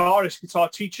guitarist, guitar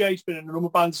teacher. He's been in a number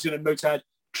of bands, he's in a Motorhead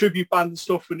tribute band and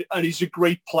stuff, and he's a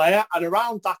great player. And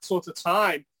around that sort of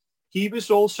time, he was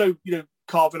also,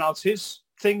 carving out his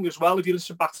thing as well. If you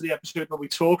listen back to the episode where we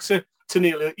talked to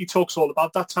Neil, he talks all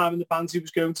about that time and the bands he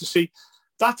was going to see.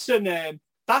 That's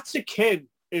akin,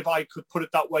 if I could put it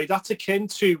that way, that's akin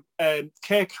to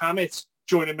Kirk Hammett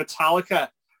joining Metallica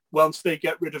once they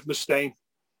get rid of Mustaine.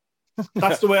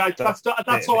 That's the way that's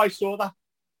how I saw that.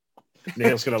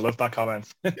 Neil's going to love that comment.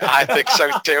 I think so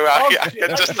too. I can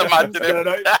just imagine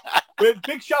it.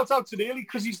 Big shout out to Neil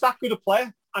because he's that good a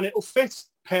player and it'll fit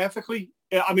perfectly.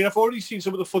 I mean, I've already seen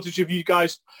some of the footage of you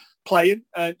guys playing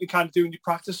and kind of doing your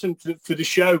practicing for the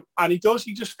show, and he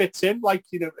just fits in like,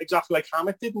 exactly like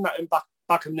Hammett did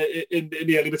back in the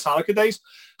early Metallica days.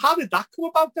 How did that come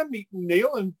about then, meeting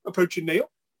Neil and approaching Neil?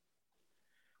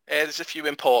 There's a few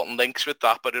important links with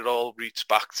that, but it all roots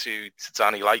back to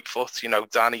Danny Lightfoot.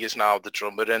 Danny is now the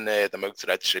drummer in the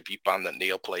Motorhead tribute band that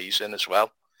Neil plays in as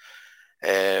well.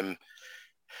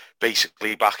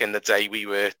 basically back in the day we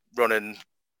were running,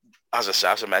 as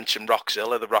I mentioned,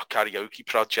 Rockzilla, the rock karaoke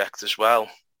project as well,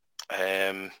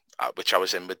 which I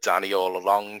was in with Danny all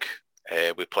along.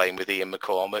 We're playing with Ian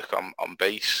McCormick on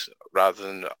bass rather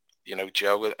than,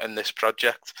 Joe in this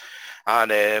project.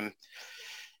 And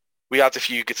we had a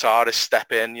few guitarists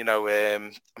step in,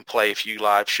 and play a few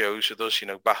live shows with us.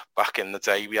 Back in the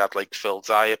day, we had like Phil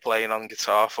Dyer playing on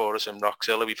guitar for us in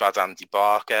Rockzilla. We've had Andy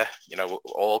Barker,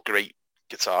 all great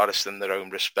guitarists in their own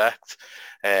respect.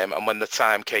 And when the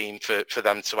time came for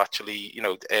them to actually,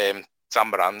 Dan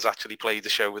Moran's actually played the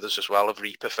show with us as well, of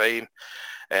Reaper fame.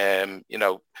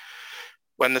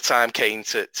 When the time came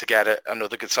to get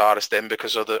another guitarist in,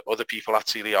 because other people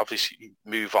actually obviously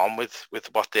move on with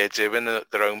what they're doing,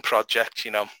 their own projects,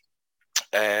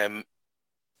 Danny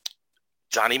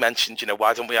mentioned,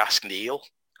 why don't we ask Neil?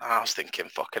 And I was thinking,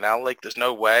 fucking hell, like, there's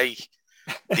no way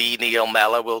the Neil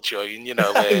Mellor will join,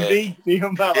 the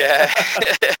Neil Mellor. Yeah.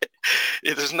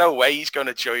 There's no way he's going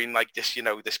to join like this,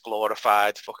 this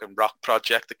glorified fucking rock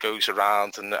project that goes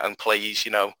around and plays,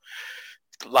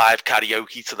 live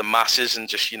karaoke to the masses and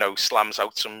just, slams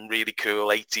out some really cool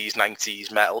 80s,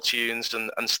 90s metal tunes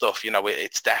and stuff.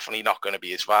 It's definitely not going to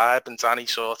be his vibe. And Danny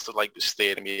sort of like was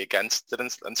steering me against it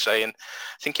and saying,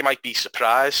 I think you might be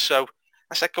surprised. So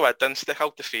I said, go ahead then, stick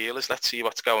out the feelers. Let's see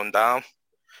what's going down.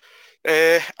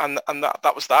 And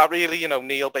that was that really.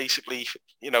 Neil basically,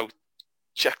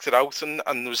 checked it out and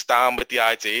was down with the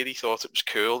idea. He thought it was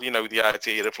cool, the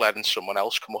idea of letting someone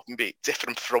else come up and be a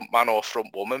different frontman or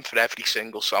front woman for every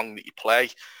single song that you play.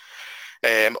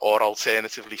 Or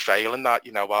alternatively failing that,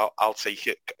 I'll take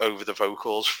it over the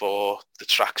vocals for the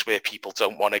tracks where people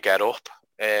don't want to get up.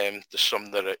 There's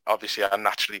some that obviously I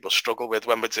naturally will struggle with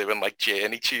when we're doing like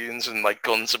Journey tunes and like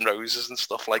Guns N' Roses and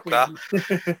stuff like that.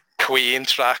 Queen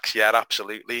tracks, yeah,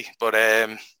 absolutely.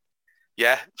 But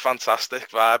yeah, fantastic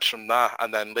vibes from that.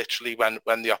 And then literally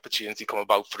when the opportunity come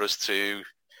about for us to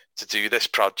do this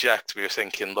project, we were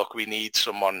thinking, look, we need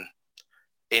someone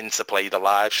in to play the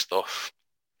live stuff,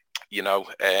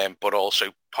 but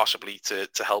also possibly to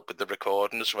help with the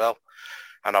recording as well.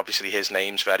 And obviously his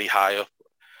name's very high up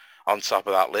on top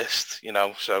of that list,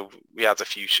 so we had a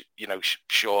few,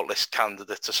 shortlist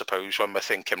candidates, I suppose, when we're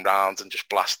thinking round and just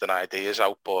blasting ideas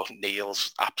out. But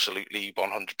Neil's absolutely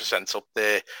 100% up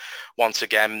there. Once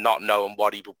again, not knowing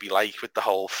what he would be like with the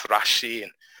whole thrash scene,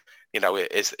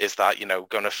 is that,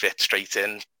 going to fit straight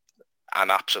in? And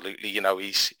absolutely,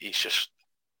 he's just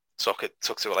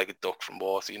took to it like a duck from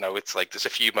water. It's like there's a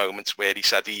few moments where he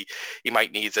said he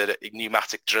might need a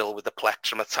pneumatic drill with a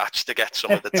plectrum attached to get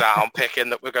some of the down picking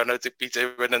that we're going to be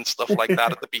doing and stuff like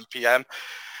that at the BPM.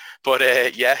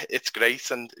 But yeah, it's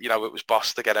great. And, it was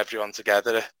boss to get everyone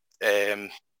together. I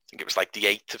think it was like the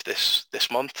 8th of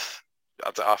this month.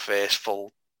 At our first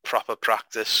full proper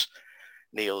practice.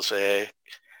 Neil's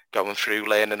going through,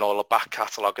 learning all the back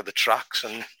catalogue of the tracks,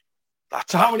 and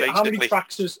that's so how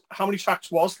many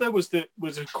tracks was there? Was there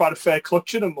quite a fair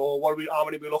clutch of them, or how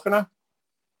many are we looking at?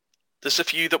 There's a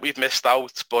few that we've missed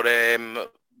out, but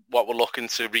what we're looking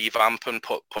to revamp and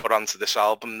put onto this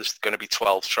album, there's going to be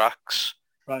 12 tracks.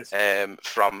 Right.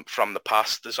 From the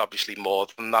past. There's obviously more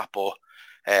than that, but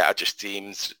I just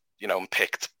deemed, and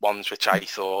picked ones which I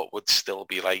thought would still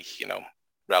be like,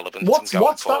 relevant. What's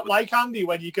that like, Andy,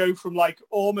 when you go from like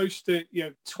almost a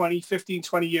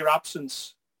 20 year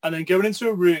absence and then going into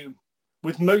a room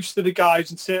with most of the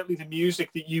guys and certainly the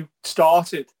music that you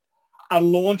started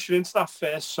and launching into that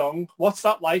first song? What's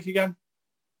that like again?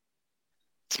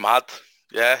 It's mad.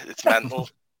 Yeah, it's mental.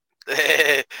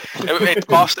 It's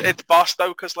boss though,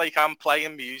 because like I'm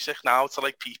playing music now to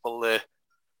like people that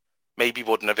maybe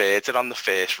wouldn't have heard it on the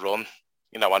first run.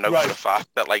 I know for a fact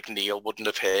that like Neil wouldn't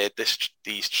have heard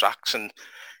these tracks, and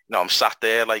I'm sat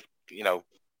there like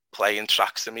playing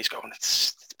tracks to him. He's going,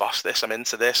 it's boss this, I'm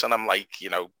into this, and I'm like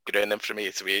grinning from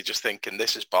ear to ear, just thinking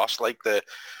this is boss. Like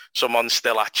someone's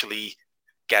still actually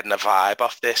getting a vibe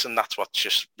off this, and that's what's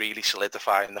just really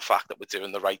solidifying the fact that we're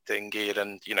doing the right thing here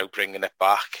and bringing it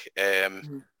back.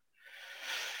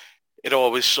 It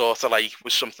always sort of like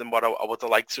was something what I would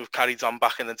have liked to have carried on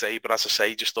back in the day, but as I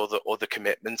say, just other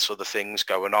commitments, other things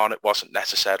going on. It wasn't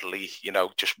necessarily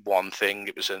just one thing.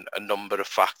 It was a number of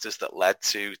factors that led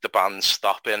to the band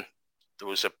stopping. There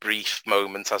was a brief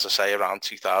moment, as I say, around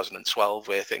 2012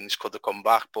 where things could have come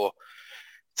back, but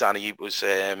Danny was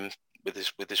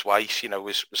with his wife,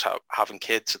 was having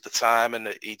kids at the time,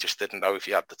 and he just didn't know if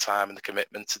he had the time and the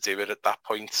commitment to do it at that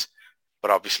point. But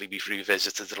obviously we've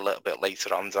revisited it a little bit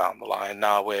later on down the line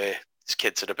now, where his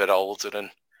kids are a bit older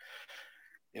and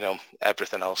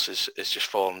everything else is just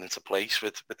falling into place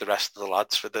with the rest of the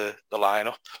lads for the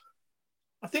lineup.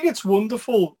 I think it's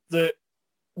wonderful that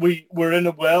we're in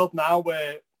a world now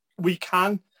where we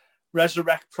can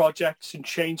resurrect projects and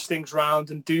change things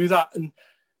around and do that. And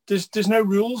there's no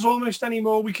rules almost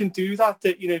anymore. We can do that.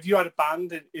 That, you know, if you had a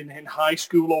band in high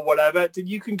school or whatever, then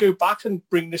you can go back and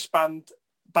bring this band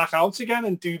back out again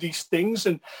and do these things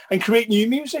and create new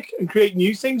music and create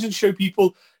new things and show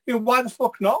people, you know, why the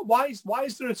fuck not? Why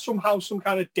is there somehow some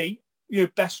kind of date, you know,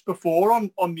 best before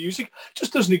on music? It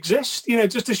just doesn't exist, you know,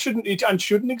 just it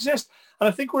shouldn't exist. And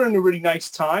I think we're in a really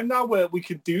nice time now where we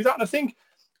can do that. And I think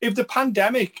if the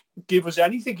pandemic gave us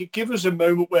anything, it gave us a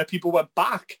moment where people went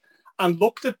back and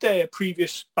looked at their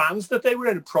previous bands that they were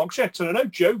in and projects. And I know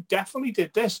Joe definitely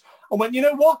did this and went, you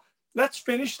know what? Let's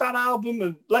finish that album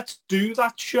and let's do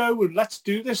that show and let's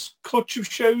do this clutch of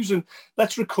shows and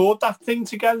let's record that thing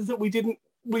together that we didn't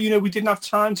have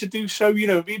time to do. So, you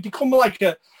know, it become like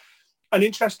an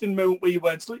interesting moment where you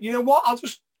went, you know what? I'll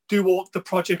just do all the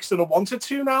projects that I wanted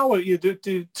to now. You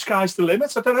do sky's the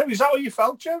limit. I don't know. Is that what you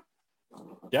felt, Joe?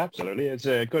 Yeah, absolutely. It's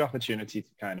a good opportunity to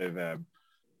kind of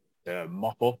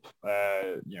mop up,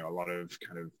 you know, a lot of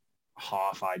kind of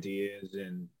half ideas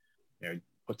and, you know,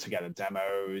 put together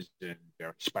demos and, you know,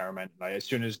 experiment. Like as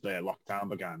soon as the lockdown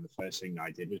began, the first thing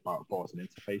I did was bought an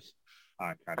interface.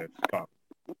 I kind of got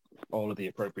all of the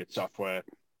appropriate software.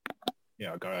 You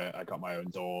know, I got my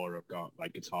own DAW, I've got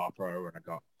like Guitar Pro, and I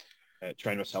got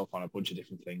trained myself on a bunch of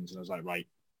different things. And I was like, right,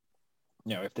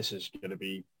 you know, if this is going to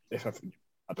be,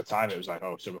 at the time it was like,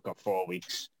 oh, so we've got 4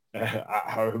 weeks at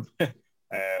home.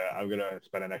 I'm going to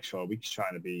spend the next 4 weeks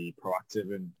trying to be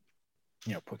proactive and,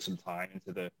 you know, put some time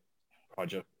into the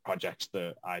projects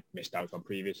that I missed out on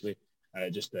previously.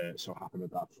 Just so happened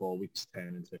that 4 weeks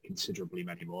turned into considerably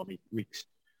many more weeks.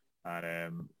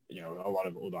 And, you know, a lot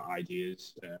of other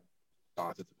ideas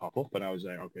started to pop up. And I was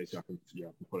like, okay, so I can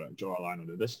draw a line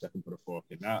under this, I can put a fork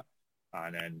in that.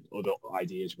 And then other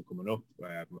ideas were coming up.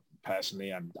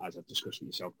 Personally, and as I've discussed with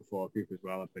yourself before, group as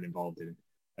well, I've been involved in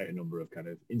a number of kind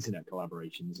of internet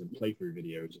collaborations and playthrough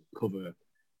videos and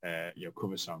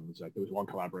cover songs. Like there was one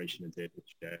collaboration I did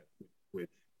with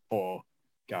 4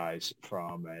 guys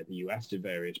from the US, to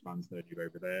various bands that I knew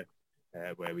over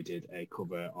there, where we did a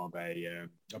cover of a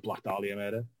Black Dahlia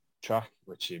Murder track,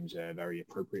 which seems very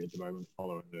appropriate at the moment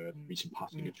following the recent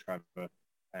passing of Trevor.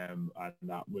 And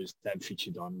that was then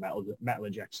featured on Metal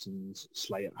Injection's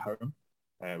Slay at Home,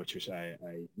 which was a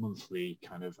monthly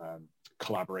kind of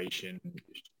collaboration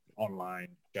online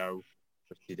show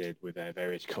which he did with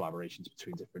various collaborations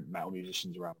between different metal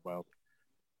musicians around the world.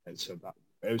 And so that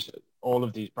it was all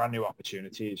of these brand new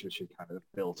opportunities which had kind of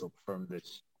built up from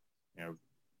this, you know,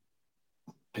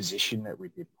 position that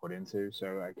we'd been put into.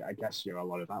 So I guess, you know, a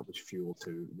lot of that was fuel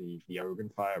to the Ogun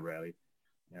fire, really.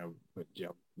 You know, but, you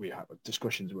know, we had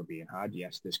discussions were being had.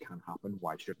 Yes, this can happen.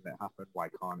 Why shouldn't it happen? Why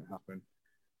can't it happen?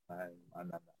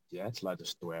 And then, yeah, it's led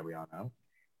us to where we are now.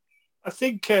 I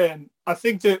think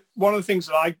that one of the things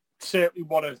that I certainly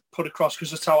want to put across,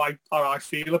 because that's how I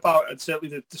feel about it, and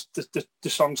certainly the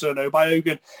songs that I know by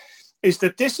Ogun, is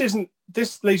that this,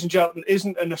 ladies and gentlemen,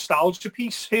 isn't a nostalgia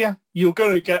piece here. You're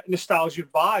going to get nostalgia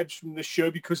vibes from this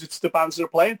show because it's the bands that are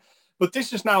playing. But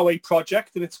this is now a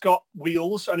project and it's got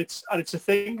wheels and it's a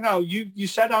thing now. You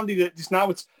said, Andy, that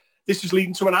this is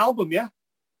leading to an album, yeah?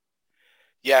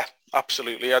 Yeah,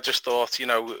 absolutely. I just thought, you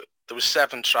know, there was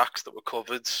 7 tracks that were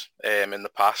covered in the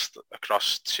past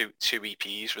across two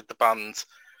EPs with the band.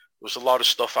 There was a lot of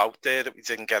stuff out there that we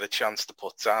didn't get a chance to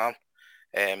put down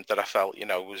that I felt, you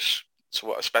know, was,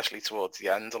 especially towards the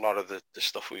end, a lot of the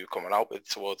stuff we were coming out with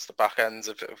towards the back end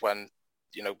of when,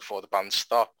 you know, before the band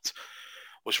stopped,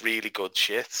 was really good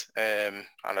shit. And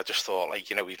I just thought, like,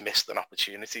 you know, we've missed an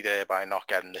opportunity there by not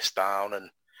getting this down. And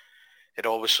it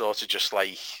always sort of just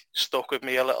like stuck with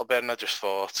me a little bit. And I just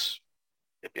thought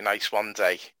it'd be nice one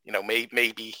day, you know,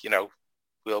 maybe, you know,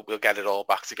 we'll get it all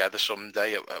back together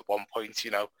someday at one point, you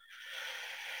know.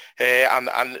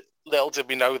 And little did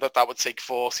we know that would take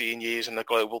 14 years in the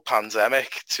global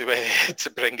pandemic to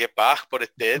bring it back, but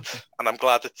it did, and I'm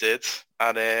glad it did.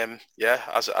 And yeah,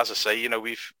 as I say, you know,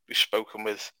 we've spoken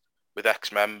with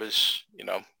ex-members, you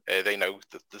know, they know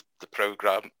that the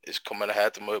program is coming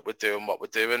ahead, and we're doing what we're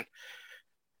doing.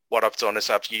 What I've done is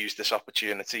I've used this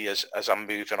opportunity as I'm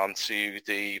moving on to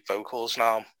the vocals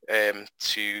now,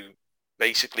 to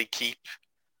basically keep,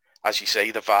 as you say,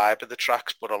 the vibe of the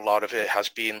tracks, but a lot of it has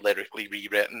been lyrically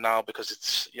rewritten now because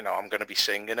it's, you know, I'm going to be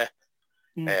singing it.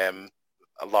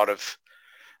 A lot of,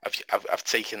 I've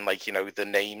taken, like, you know, the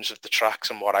names of the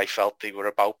tracks and what I felt they were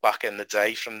about back in the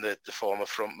day from the former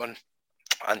frontman,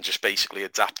 and just basically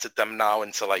adapted them now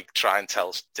into, like, try and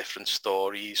tell different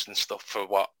stories and stuff for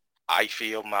what I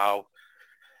feel now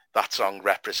that song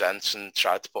represents, and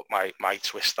tried to put my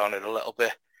twist on it a little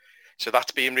bit. So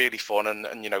that's been really fun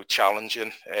and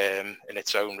challenging in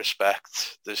its own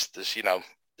respect. There's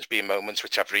been moments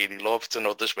which I've really loved, and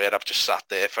others where I've just sat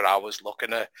there for hours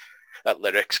looking at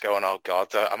lyrics going, oh God,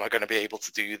 am I going to be able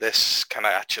to do this? Can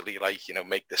I actually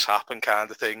make this happen, kind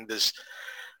of thing? There's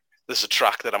a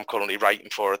track that I'm currently writing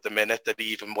for at the minute that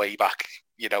even way back,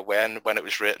 when it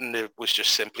was written, it was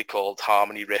just simply called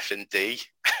Harmony Riff in D,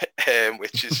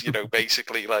 which is,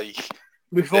 basically like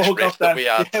we've all got that. We've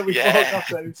all got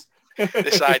those.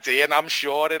 This idea, and I'm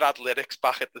sure it had lyrics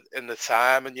back in the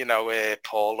time, and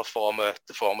Paul, the former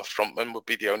frontman, would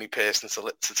be the only person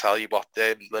to tell you what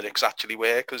the lyrics actually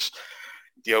were, because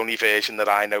the only version that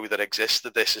I know that exists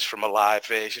of this is from a live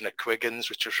version at Quiggins,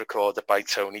 which was recorded by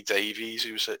Tony Davies,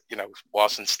 who's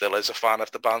was and still is a fan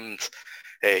of the band,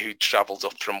 who travelled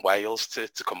up from Wales to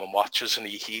come and watch us, and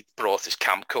he brought his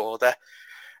camcorder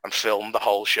and filmed the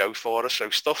whole show for us. So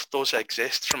stuff does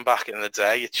exist from back in the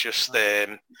day. It's just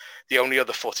the only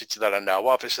other footage that I know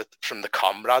of is from the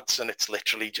Comrades, and it's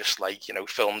literally just like,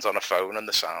 filmed on a phone, and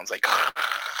the sounds like,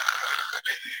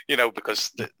 because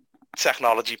the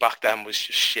technology back then was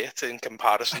just shit in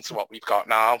comparison to what we've got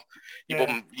now. You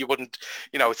wouldn't,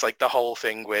 it's like the whole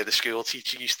thing where the school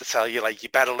teacher used to tell you, like, you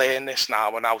better learn this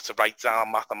now and how to write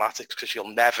down mathematics, because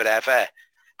you'll never, ever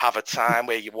have a time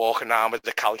where you're walking around with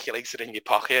the calculator in your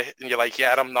pocket, and you're like,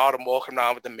 yeah, I'm walking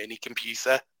around with a mini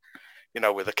computer,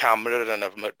 with a camera and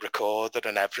a recorder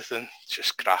and everything. It's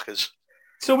just crackers.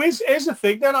 So here's the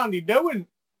thing then, Andy, knowing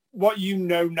what you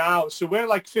know now, so we're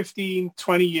like 15,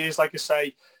 20 years, like I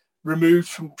say, removed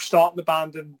from starting the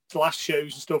band and the last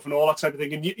shows and stuff and all that type of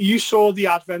thing, and you saw the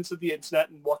advent of the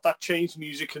internet and what that changed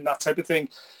music and that type of thing.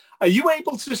 Are you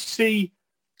able to see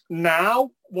now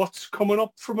what's coming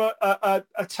up from a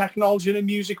technology and a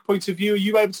music point of view? Are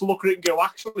you able to look at it and go,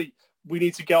 actually, we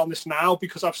need to get on this now,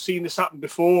 because I've seen this happen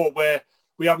before where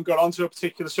we haven't got onto a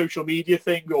particular social media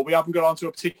thing, or we haven't got onto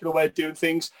a particular way of doing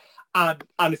things, and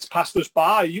it's passed us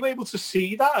by? Are you able to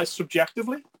see that as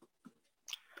subjectively?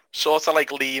 Sort of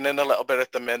like leaning a little bit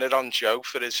at the minute on Joe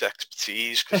for his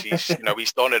expertise, because he's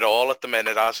he's done it all at the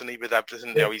minute, hasn't he, with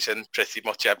everything? He's in pretty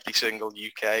much every single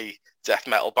UK death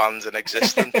metal band in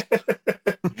existence.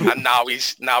 And now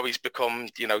he's become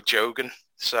Jogan,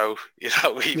 so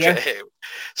we've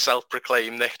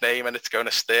self-proclaimed nickname, and it's going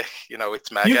to stick.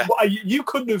 It's mega. You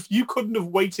couldn't have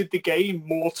weighted the game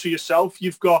more to yourself.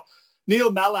 You've got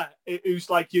Neil Mellor, who's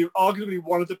like arguably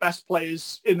one of the best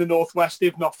players in the Northwest,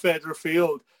 if not further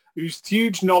afield, whose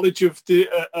huge knowledge of the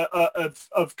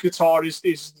of guitar is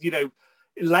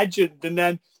legend,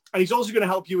 and he's also going to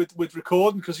help you with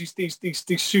recording, because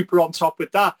he's super on top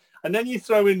with that. And then you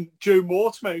throw in Joe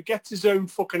Mortimer, who gets his own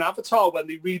fucking avatar when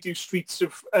they redo Street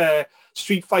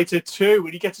Fighter 2,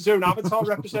 and he gets his own avatar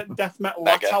representing death metal.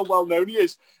 That's how well known he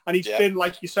is. And he's been,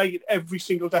 like you say, in every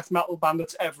single death metal band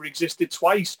that's ever existed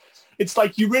twice. It's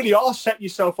like you really are setting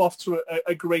yourself off to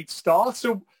a great start.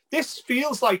 So this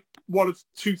feels like one of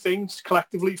two things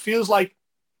collectively. It feels like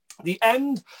the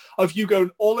end of you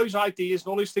going, all those ideas and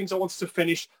all those things I wanted to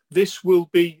finish, this will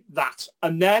be that.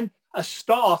 And then a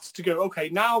start to go, okay,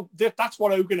 now that's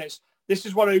what Ogun is. This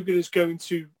is what Ogun is going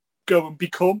to go and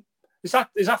become. Is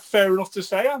that fair enough to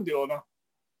say, Andy, or not?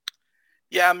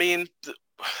 Yeah, I mean,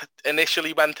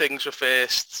 initially when things were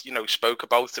first, spoke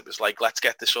about, it was like, let's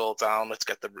get this all down. Let's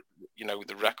get the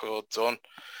record done.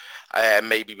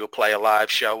 Maybe we'll play a live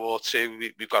show or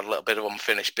two. We've got a little bit of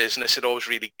unfinished business. It always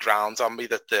really grounds on me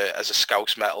that as a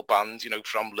Scouse metal band,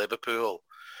 from Liverpool,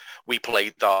 we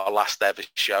played our last ever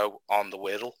show on the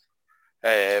Whittle.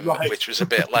 Which was a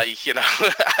bit like,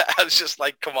 I was just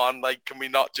like, come on, like, can we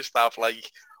not just have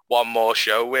like one more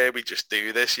show where we just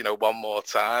do this, one more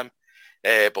time,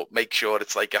 but make sure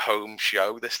it's like a home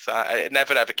show this time. It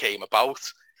never ever came about.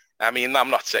 I mean, I'm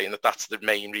not saying that that's the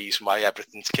main reason why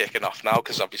everything's kicking off now,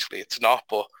 because obviously it's not,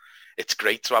 but it's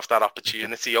great to have that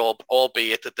opportunity,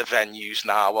 albeit that the venues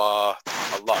now are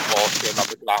a lot more thin on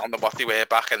the ground than what they were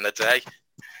back in the day.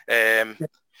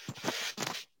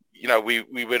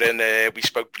 We were in, we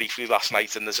spoke briefly last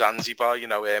night in the Zanzibar,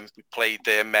 we played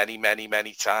there many, many,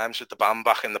 many times with the band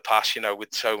back in the past, with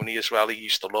Tony as well. He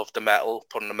used to love the metal,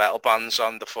 putting the metal bands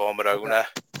on, the former owner.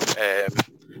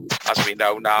 As we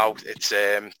know now, it's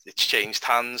changed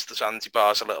hands. The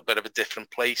Zanzibar's a little bit of a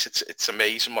different place. It's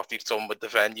amazing what they've done with the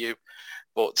venue,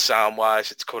 but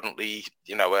sound-wise, it's currently,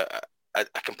 a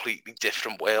completely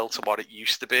different world to what it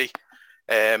used to be.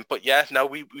 But yeah, no,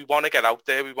 we want to get out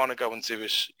there. We want to go and do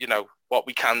what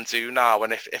we can do now.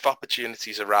 And if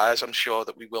opportunities arise, I'm sure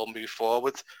that we will move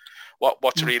forward.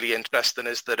 What's really interesting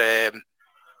is that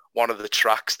one of the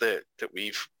tracks that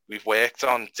we've we've worked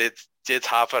on did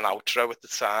have an outro at the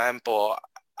time, but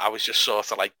I was just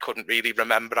sort of like couldn't really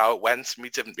remember how it went. We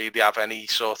didn't really have any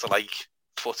sort of like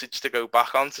footage to go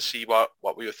back on to see what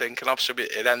we were thinking of. So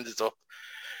it ended up,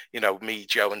 me,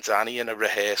 Joe and Danny in a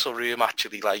rehearsal room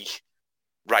actually like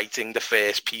writing the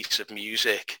first piece of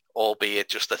music, albeit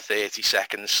just a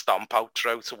 30-second stomp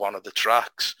outro to one of the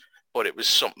tracks. But it was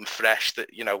something fresh that,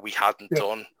 we hadn't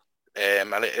done.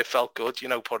 And it felt good,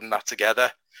 putting that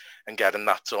together and getting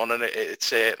that done. And it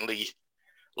certainly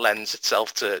lends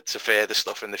itself to further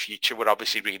stuff in the future. We're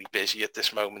obviously really busy at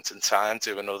this moment in time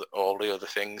doing all the other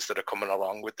things that are coming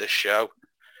along with this show.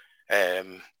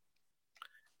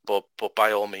 But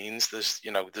by all means, there's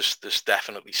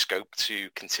definitely scope to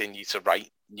continue to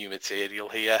write new material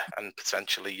here and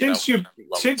potentially, since you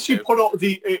put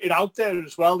it out there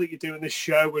as well that you're doing this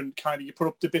show and kind of you put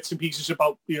up the bits and pieces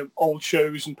about old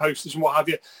shows and posters and what have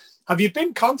you. Have you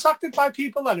been contacted by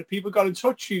people then? Have people got in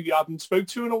touch you haven't spoke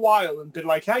to in a while and been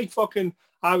like, hey, fucking,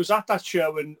 I was at that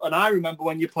show and I remember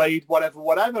when you played whatever.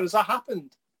 Has that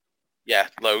happened? Yeah,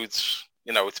 loads.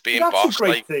 It's being That's bossed. a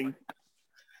great thing.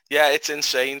 Yeah, it's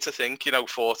insane to think,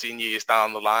 14 years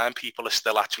down the line, people are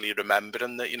still actually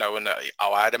remembering that, and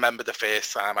I remember the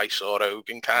first time I saw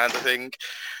Ogun kind of thing.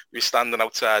 We were standing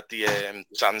outside the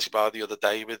Zanzibar the other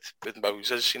day with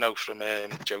Moses, from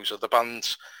Joe's other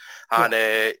bands.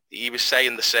 And he was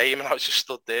saying the same, and I was just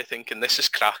stood there thinking, this is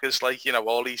crackers. Like,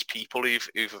 all these people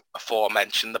who've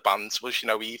aforementioned the bands was,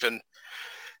 even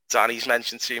Danny's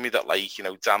mentioned to me that, like,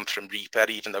 Dan from Reaper,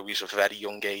 even though he was a very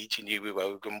young age, he knew who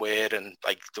Ogun were. And,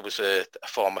 like, there was a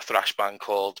former thrash band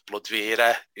called Blood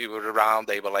Vera who were around.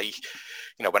 They were, like,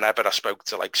 whenever I spoke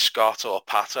to, like, Scott or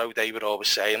Pato, they were always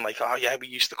saying, like, oh, yeah, we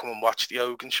used to come and watch the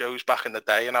Ogun shows back in the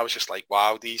day. And I was just like,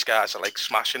 wow, these guys are, like,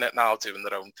 smashing it now, doing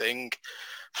their own thing,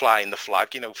 flying the flag,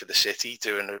 for the city,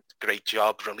 doing a great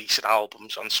job, releasing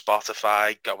albums on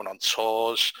Spotify, going on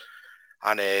tours.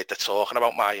 And they're talking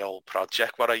about my old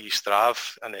project, what I used to have,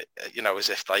 and it, as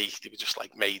if they were just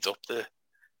like made up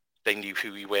they knew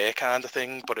who we were kind of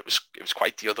thing. But it was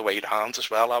quite the other way around as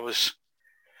well. I was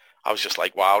just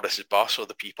like, wow, this is boss.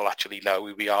 Other people actually know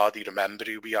who we are. They remember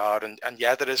who we are, and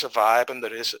yeah, there is a vibe and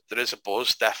there is a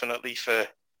buzz definitely for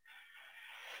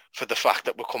the fact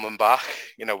that we're coming back.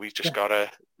 We've just got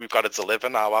to deliver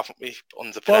now, haven't we?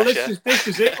 Under pressure. Well, this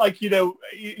is it. Like,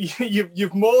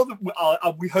 you've more than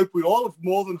we hope we all have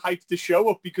more than hyped the show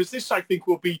up, because this, I think,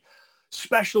 will be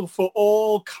special for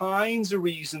all kinds of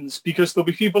reasons, because there'll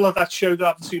be people at that show that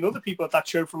haven't seen other people at that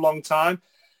show for a long time.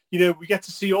 We get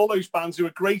to see all those bands who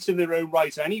are great in their own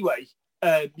right anyway.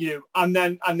 And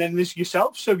then there's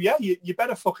yourself. So yeah, you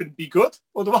better fucking be good.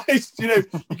 Otherwise, you're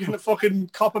gonna fucking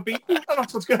cop a beating, and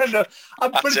that's what's going on.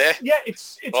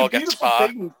 It's a beautiful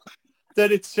thing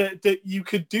that it's that you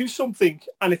could do something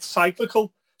and it's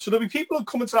cyclical. So there'll be people who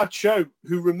come into that show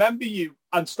who remember you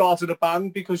and started a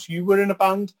band because you were in a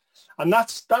band, and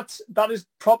that is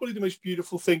probably the most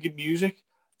beautiful thing in music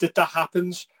that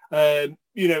happens. And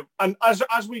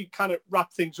as we kind of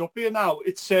wrap things up here now,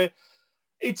 it's a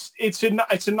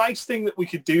nice thing that we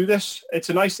could do this. It's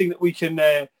a nice thing that we can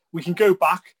go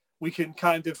back. We can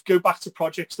kind of go back to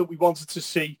projects that we wanted to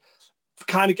see,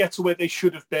 kind of get to where they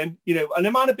should have been, and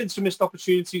there might have been some missed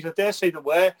opportunities. I dare say there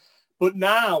were, but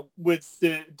now with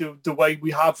the way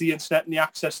we have the internet and the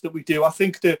access that we do, I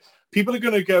think that people are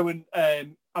going to go and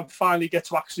finally get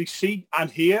to actually see and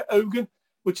hear Ogun,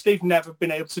 which they've never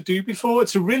been able to do before.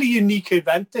 It's a really unique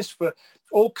event, this, for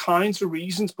all kinds of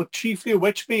reasons, but chiefly of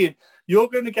which being you're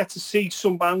going to get to see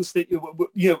some bands that,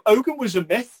 Ogun was a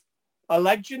myth, a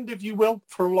legend, if you will,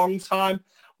 for a long time,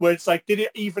 where it's like, did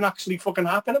it even actually fucking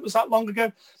happen? It was that long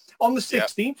ago. On the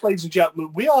 16th, ladies and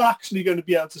gentlemen, we are actually going to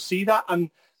be able to see that.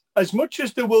 And as much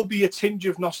as there will be a tinge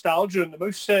of nostalgia, and there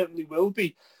most certainly will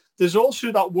be, there's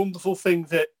also that wonderful thing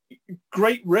that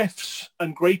great riffs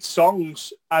and great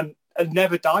songs and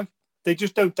never die. They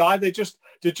just don't die. They're just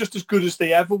as good as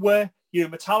they ever were.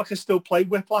 Metallica still play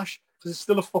Whiplash because it's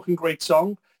still a fucking great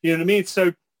song. You know what I mean?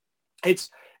 So it's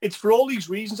for all these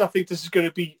reasons, I think this is going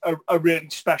to be a really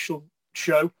special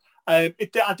show. I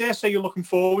dare say you're looking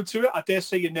forward to it. I dare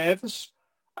say you're nervous.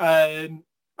 And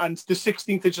the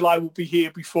 16th of July will be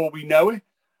here before we know it.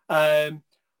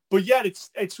 But yeah,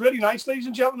 it's really nice, ladies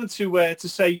and gentlemen, to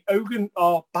say Ogun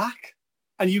are back,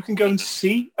 and you can go and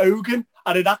see Ogun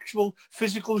at an actual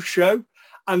physical show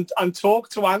and talk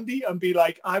to Andy and be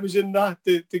like, I was in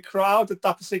the crowd at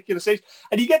that particular stage.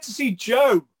 And you get to see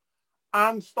Joe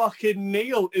and fucking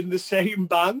Neil in the same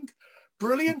band.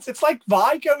 brilliant. It's like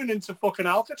Vi going into fucking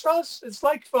Alcatraz. It's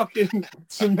like fucking,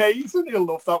 it's amazing. He'll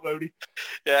love that, won't he?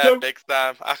 Yeah, So, big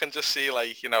time. I can just see,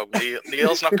 like, you know,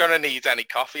 Neil's not going to need any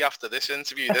coffee after this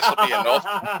interview. This will be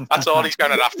enough. That's all he's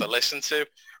going to have to listen to.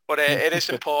 But it is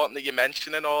important that you're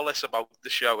mentioning all this about the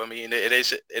show. I mean, it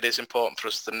is important for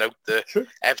us to note that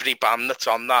every band that's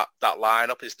on that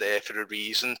lineup is there for a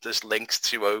reason. There's links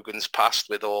to Ogun's past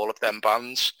with all of them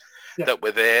bands that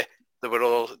were there. There were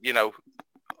all, you know,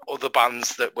 other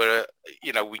bands that were,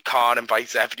 you know, we can't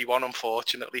invite everyone,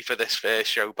 unfortunately, for this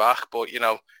first show back. But, you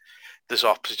know, there's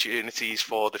opportunities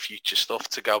for the future stuff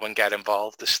to go and get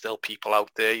involved. There's still people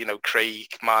out there. You know, Craig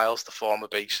Miles, the former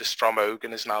bassist from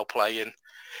Ogun, is now playing,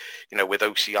 you know, with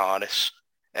Oceanus.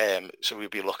 So we'll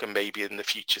be looking maybe in the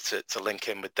future to link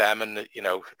in with them. And, you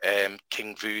know,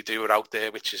 King Voodoo are out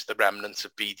there, which is the remnants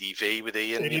of BDV with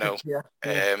Ian, you know.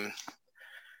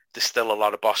 There's still a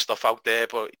lot of boss stuff out there,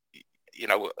 but, you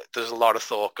know, there's a lot of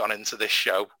thought gone into this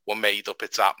show. We're made up,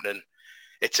 it's happening.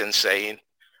 It's insane.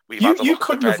 You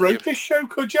couldn't have wrote this show,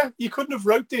 could you? You couldn't have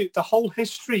wrote the whole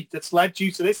history that's led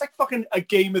you to this. It's like fucking a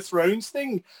Game of Thrones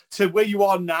thing to where you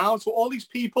are now. So all these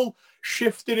people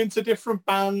shifted into different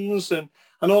bands and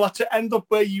all that to end up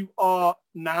where you are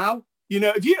now. You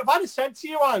know, if I'd have said to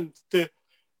you, and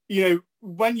you know,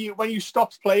 when you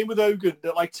stopped playing with Ogun,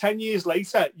 that like 10 years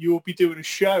later you will be doing a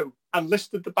show and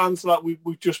listed the bands that we've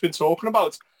just been talking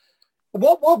about,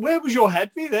 where was your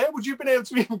head be there? Would you have been able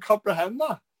to even comprehend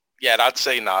that? Yeah, I'd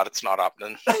say not. It's not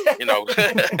happening, you know.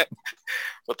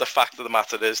 But the fact of the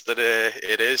matter is that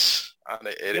it is, and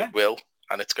it will,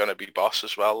 and it's going to be boss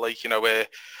as well. Like, you know, as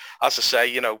I say,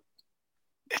 you know,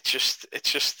 it's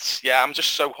just, yeah, I'm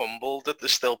just so humbled that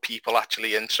there's still people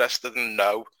actually interested and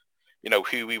know, you know,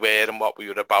 who we were and what we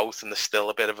were about, and there's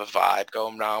still a bit of a vibe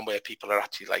going around where people are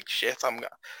actually like, shit,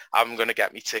 I'm going to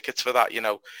get me tickets for that, you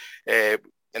know.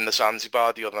 In the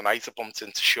Zanzibar the other night, I bumped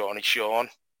into Shawnee Sean.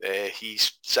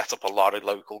 He's set up a lot of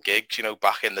local gigs, you know.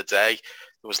 Back in the day,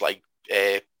 there was like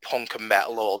punk and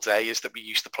metal all day is that we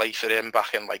used to play for him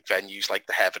back in like venues like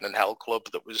the Heaven and Hell Club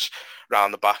that was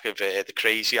around the back of the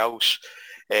Crazy House.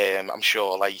 I'm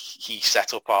sure like he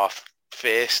set up our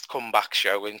first comeback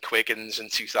show in Quiggins in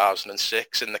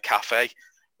 2006 in the cafe,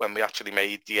 when we actually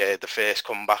made the first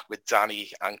comeback with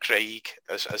Danny and Craig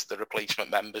as the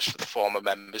replacement members for the former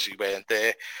members who weren't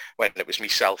there, when it was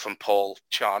myself and Paul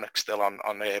Charnock still on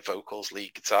vocals,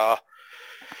 lead guitar.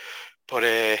 But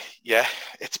yeah,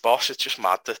 it's boss. It's just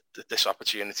mad that this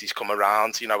opportunity's come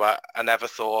around. You know, I never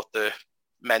thought that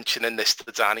mentioning this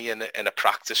to Danny in a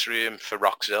practice room for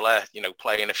Rockzilla, you know,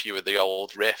 playing a few of the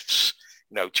old riffs,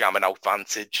 you know, jamming out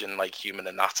Vantage and like Human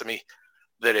Anatomy,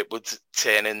 that it would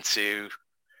turn into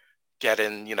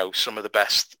getting, you know, some of the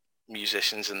best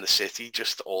musicians in the city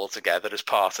just all together as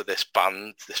part of this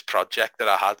band, this project that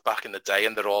I had back in the day,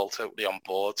 and they're all totally on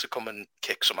board to come and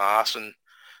kick some ass and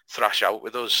thrash out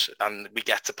with us. And we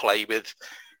get to play with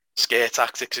Scare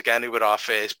Tactics again, who were our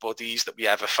first buddies that we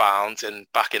ever found, and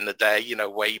back in the day, you know,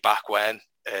 way back when.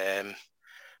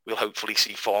 We'll hopefully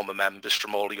see former members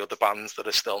from all the other bands that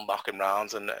are still knocking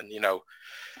around, and you know,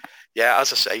 yeah,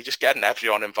 as I say, just getting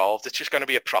everyone involved. It's just going to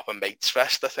be a proper mates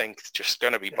fest, I think. It's just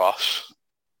going to be boss.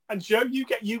 And Joe,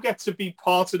 you get to be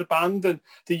part of the band and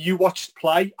that you watched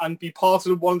play and be part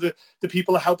of one of the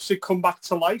people that helps it come back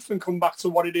to life and come back to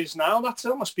what it is now. That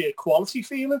must be a quality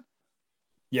feeling.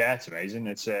 Yeah, it's amazing.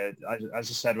 It's as I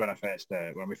said when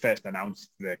we first announced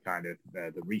the kind of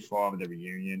the reform, the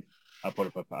reunion. I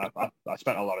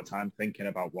spent a lot of time thinking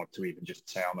about what to even just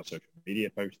say on my social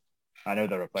media post. I know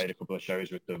that I played a couple of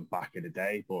shows with them back in the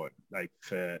day, but like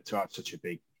to have such a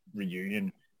big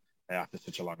reunion after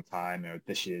such a long time, you know,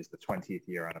 this year's the 20th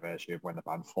year anniversary of when the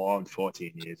band formed,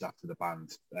 14 years after the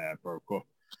band broke up.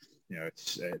 You know,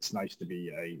 it's nice to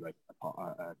be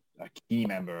a key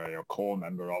member or a core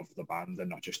member of the band and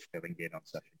not just filling in on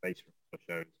session bass for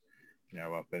shows. You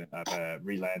know, I've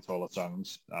relearned all the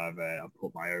songs. I've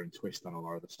put my own twist on a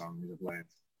lot of the songs I've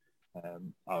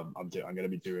learned. I'm going to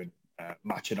be doing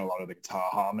matching a lot of the guitar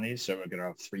harmonies, so we're going to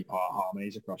have 3-part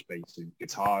harmonies across bass and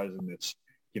guitars, and it's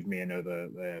given me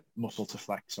another muscle to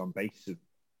flex on bass and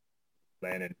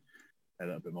learning a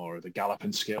little bit more of the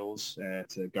galloping skills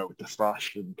to go with the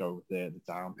thrash and go with the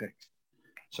down picks.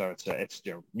 So it's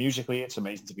you know, musically it's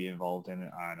amazing to be involved in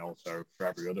it, and also for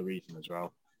every other reason as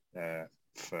well,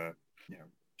 for you know,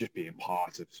 just being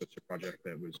part of such a project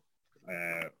that was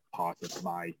part of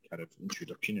my kind of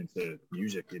introduction into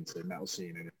music, into metal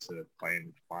scene, and into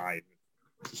playing live,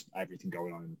 just everything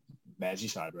going on in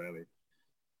Merseyside, really.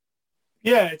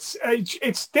 Yeah,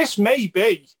 it's this may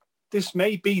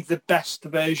be the best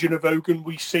version of Ogun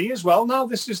we see as well. Now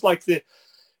this is like the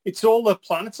it's all the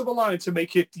planets have aligned to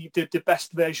make it the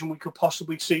best version we could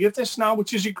possibly see of this now,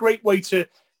 which is a great way to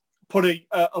put a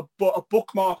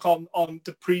bookmark on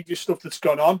the previous stuff that's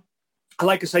gone on. And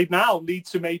like I say, now lead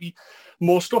to maybe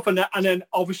more stuff, and then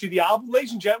obviously the album,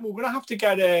 ladies and gentlemen, we're gonna have to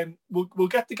get we'll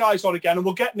get the guys on again, and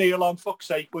we'll get Neil on. Fuck's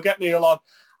sake, we'll get Neil on,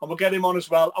 and we'll get him on as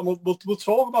well, and we'll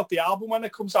talk about the album when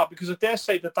it comes out, because I dare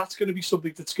say that's going to be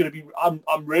something that's going to be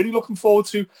I'm really looking forward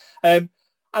to.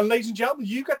 And ladies and gentlemen,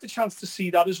 you get the chance to see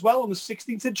that as well on the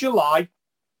 16th of July.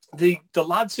 The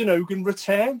lads in Ogun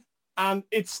return, and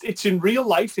it's in real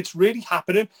life. It's really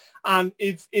happening. And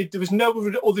if there was no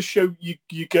other show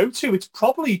you go to, it's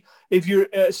probably, if you're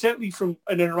certainly from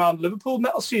in and around Liverpool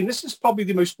metal scene, this is probably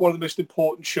one of the most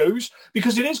important shows,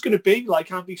 because it is going to be,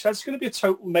 like Anthony said, it's going to be a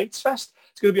total mates fest.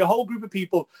 It's going to be a whole group of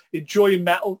people enjoying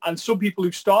metal, and some people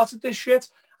who started this shit,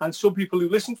 and some people who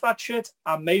listened to that shit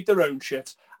and made their own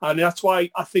shit. And that's why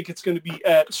I think it's going to be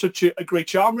such a great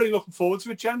show. I'm really looking forward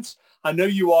to it, gents. I know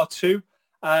you are too.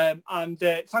 And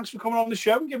thanks for coming on the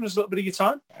show and giving us a little bit of your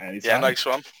time. Anytime. Yeah, nice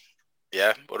one.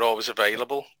 Yeah, we're always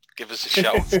available. Give us a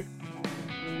shout.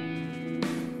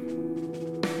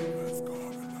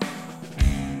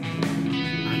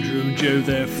 Andrew and Joe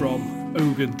there from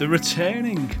Ogun, the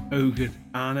returning Ogun.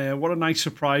 And what a nice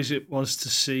surprise it was to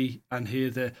see and hear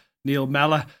that Neil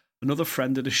Mellor, another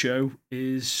friend of the show,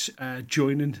 is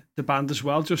joining the band as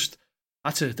well. Just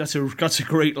that's a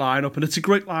great lineup, and it's a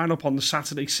great lineup on the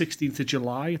Saturday, 16th of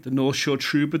July at the North Shore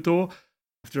Troubadour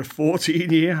after a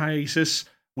 14-year hiatus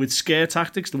with Scare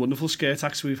Tactics, the wonderful Scare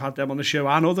Tactics. We've had them on the show,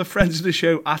 and other friends of the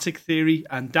show, Attic Theory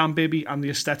and Dan Bibby and the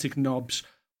Aesthetic Knobs,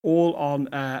 all on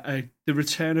the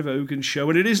Return of Ogun show.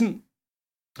 And it isn't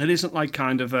like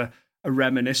kind of a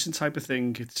reminiscent type of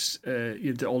thing. It's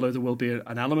although there will be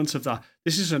an element of that.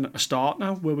 This is a start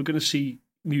now where we're going to see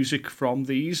music from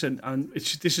these, and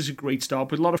this is a great start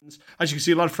with a lot of, as you can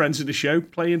see, a lot of friends of the show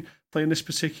playing this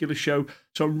particular show.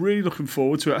 So I'm really looking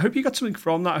forward to it. I hope you got something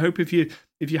from that. I hope if you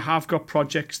have got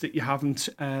projects that you haven't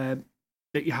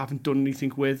done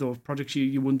anything with, or projects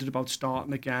you wondered about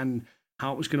starting again,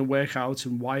 how it was going to work out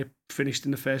and why it finished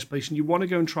in the first place, and you want to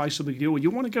go and try something new, or you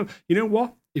want to go, you know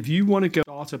what, if you want to go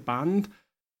start a band,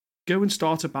 go and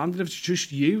start a band. And if it's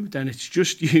just you, then it's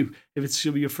just you. If it's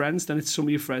some of your friends, then it's some of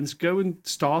your friends. Go and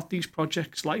start these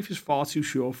projects. Life is far too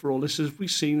short for all this, as we've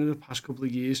seen in the past couple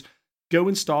of years. Go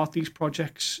and start these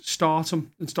projects. Start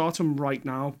them right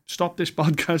now. Stop this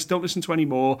podcast. Don't listen to any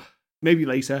more. Maybe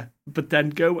later. But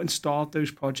then go and start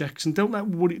those projects. And don't let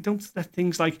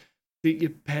things like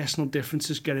your personal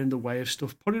differences get in the way of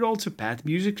stuff. Put it all to bed.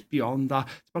 Music's beyond that.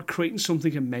 It's about creating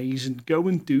something amazing. Go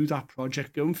and do that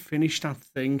project. Go and finish that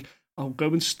thing. Or go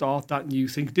and start that new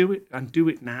thing. Do it, and do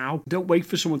it now. Don't wait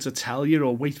for someone to tell you,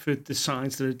 or wait for the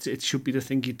signs that it should be the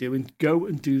thing you're doing. Go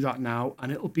and do that now,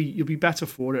 and you'll be better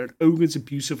for it. Ogun's a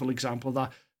beautiful example of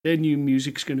that. Their new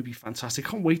music's going to be fantastic.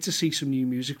 Can't wait to see some new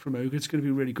music from Ogun. It's going to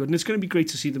be really good, and it's going to be great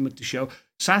to see them at the show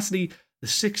Saturday, the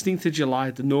 16th of July,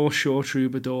 at the North Shore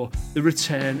Troubadour, the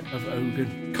return of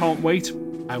Ogun. Can't wait.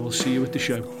 I will see you at the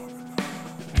show.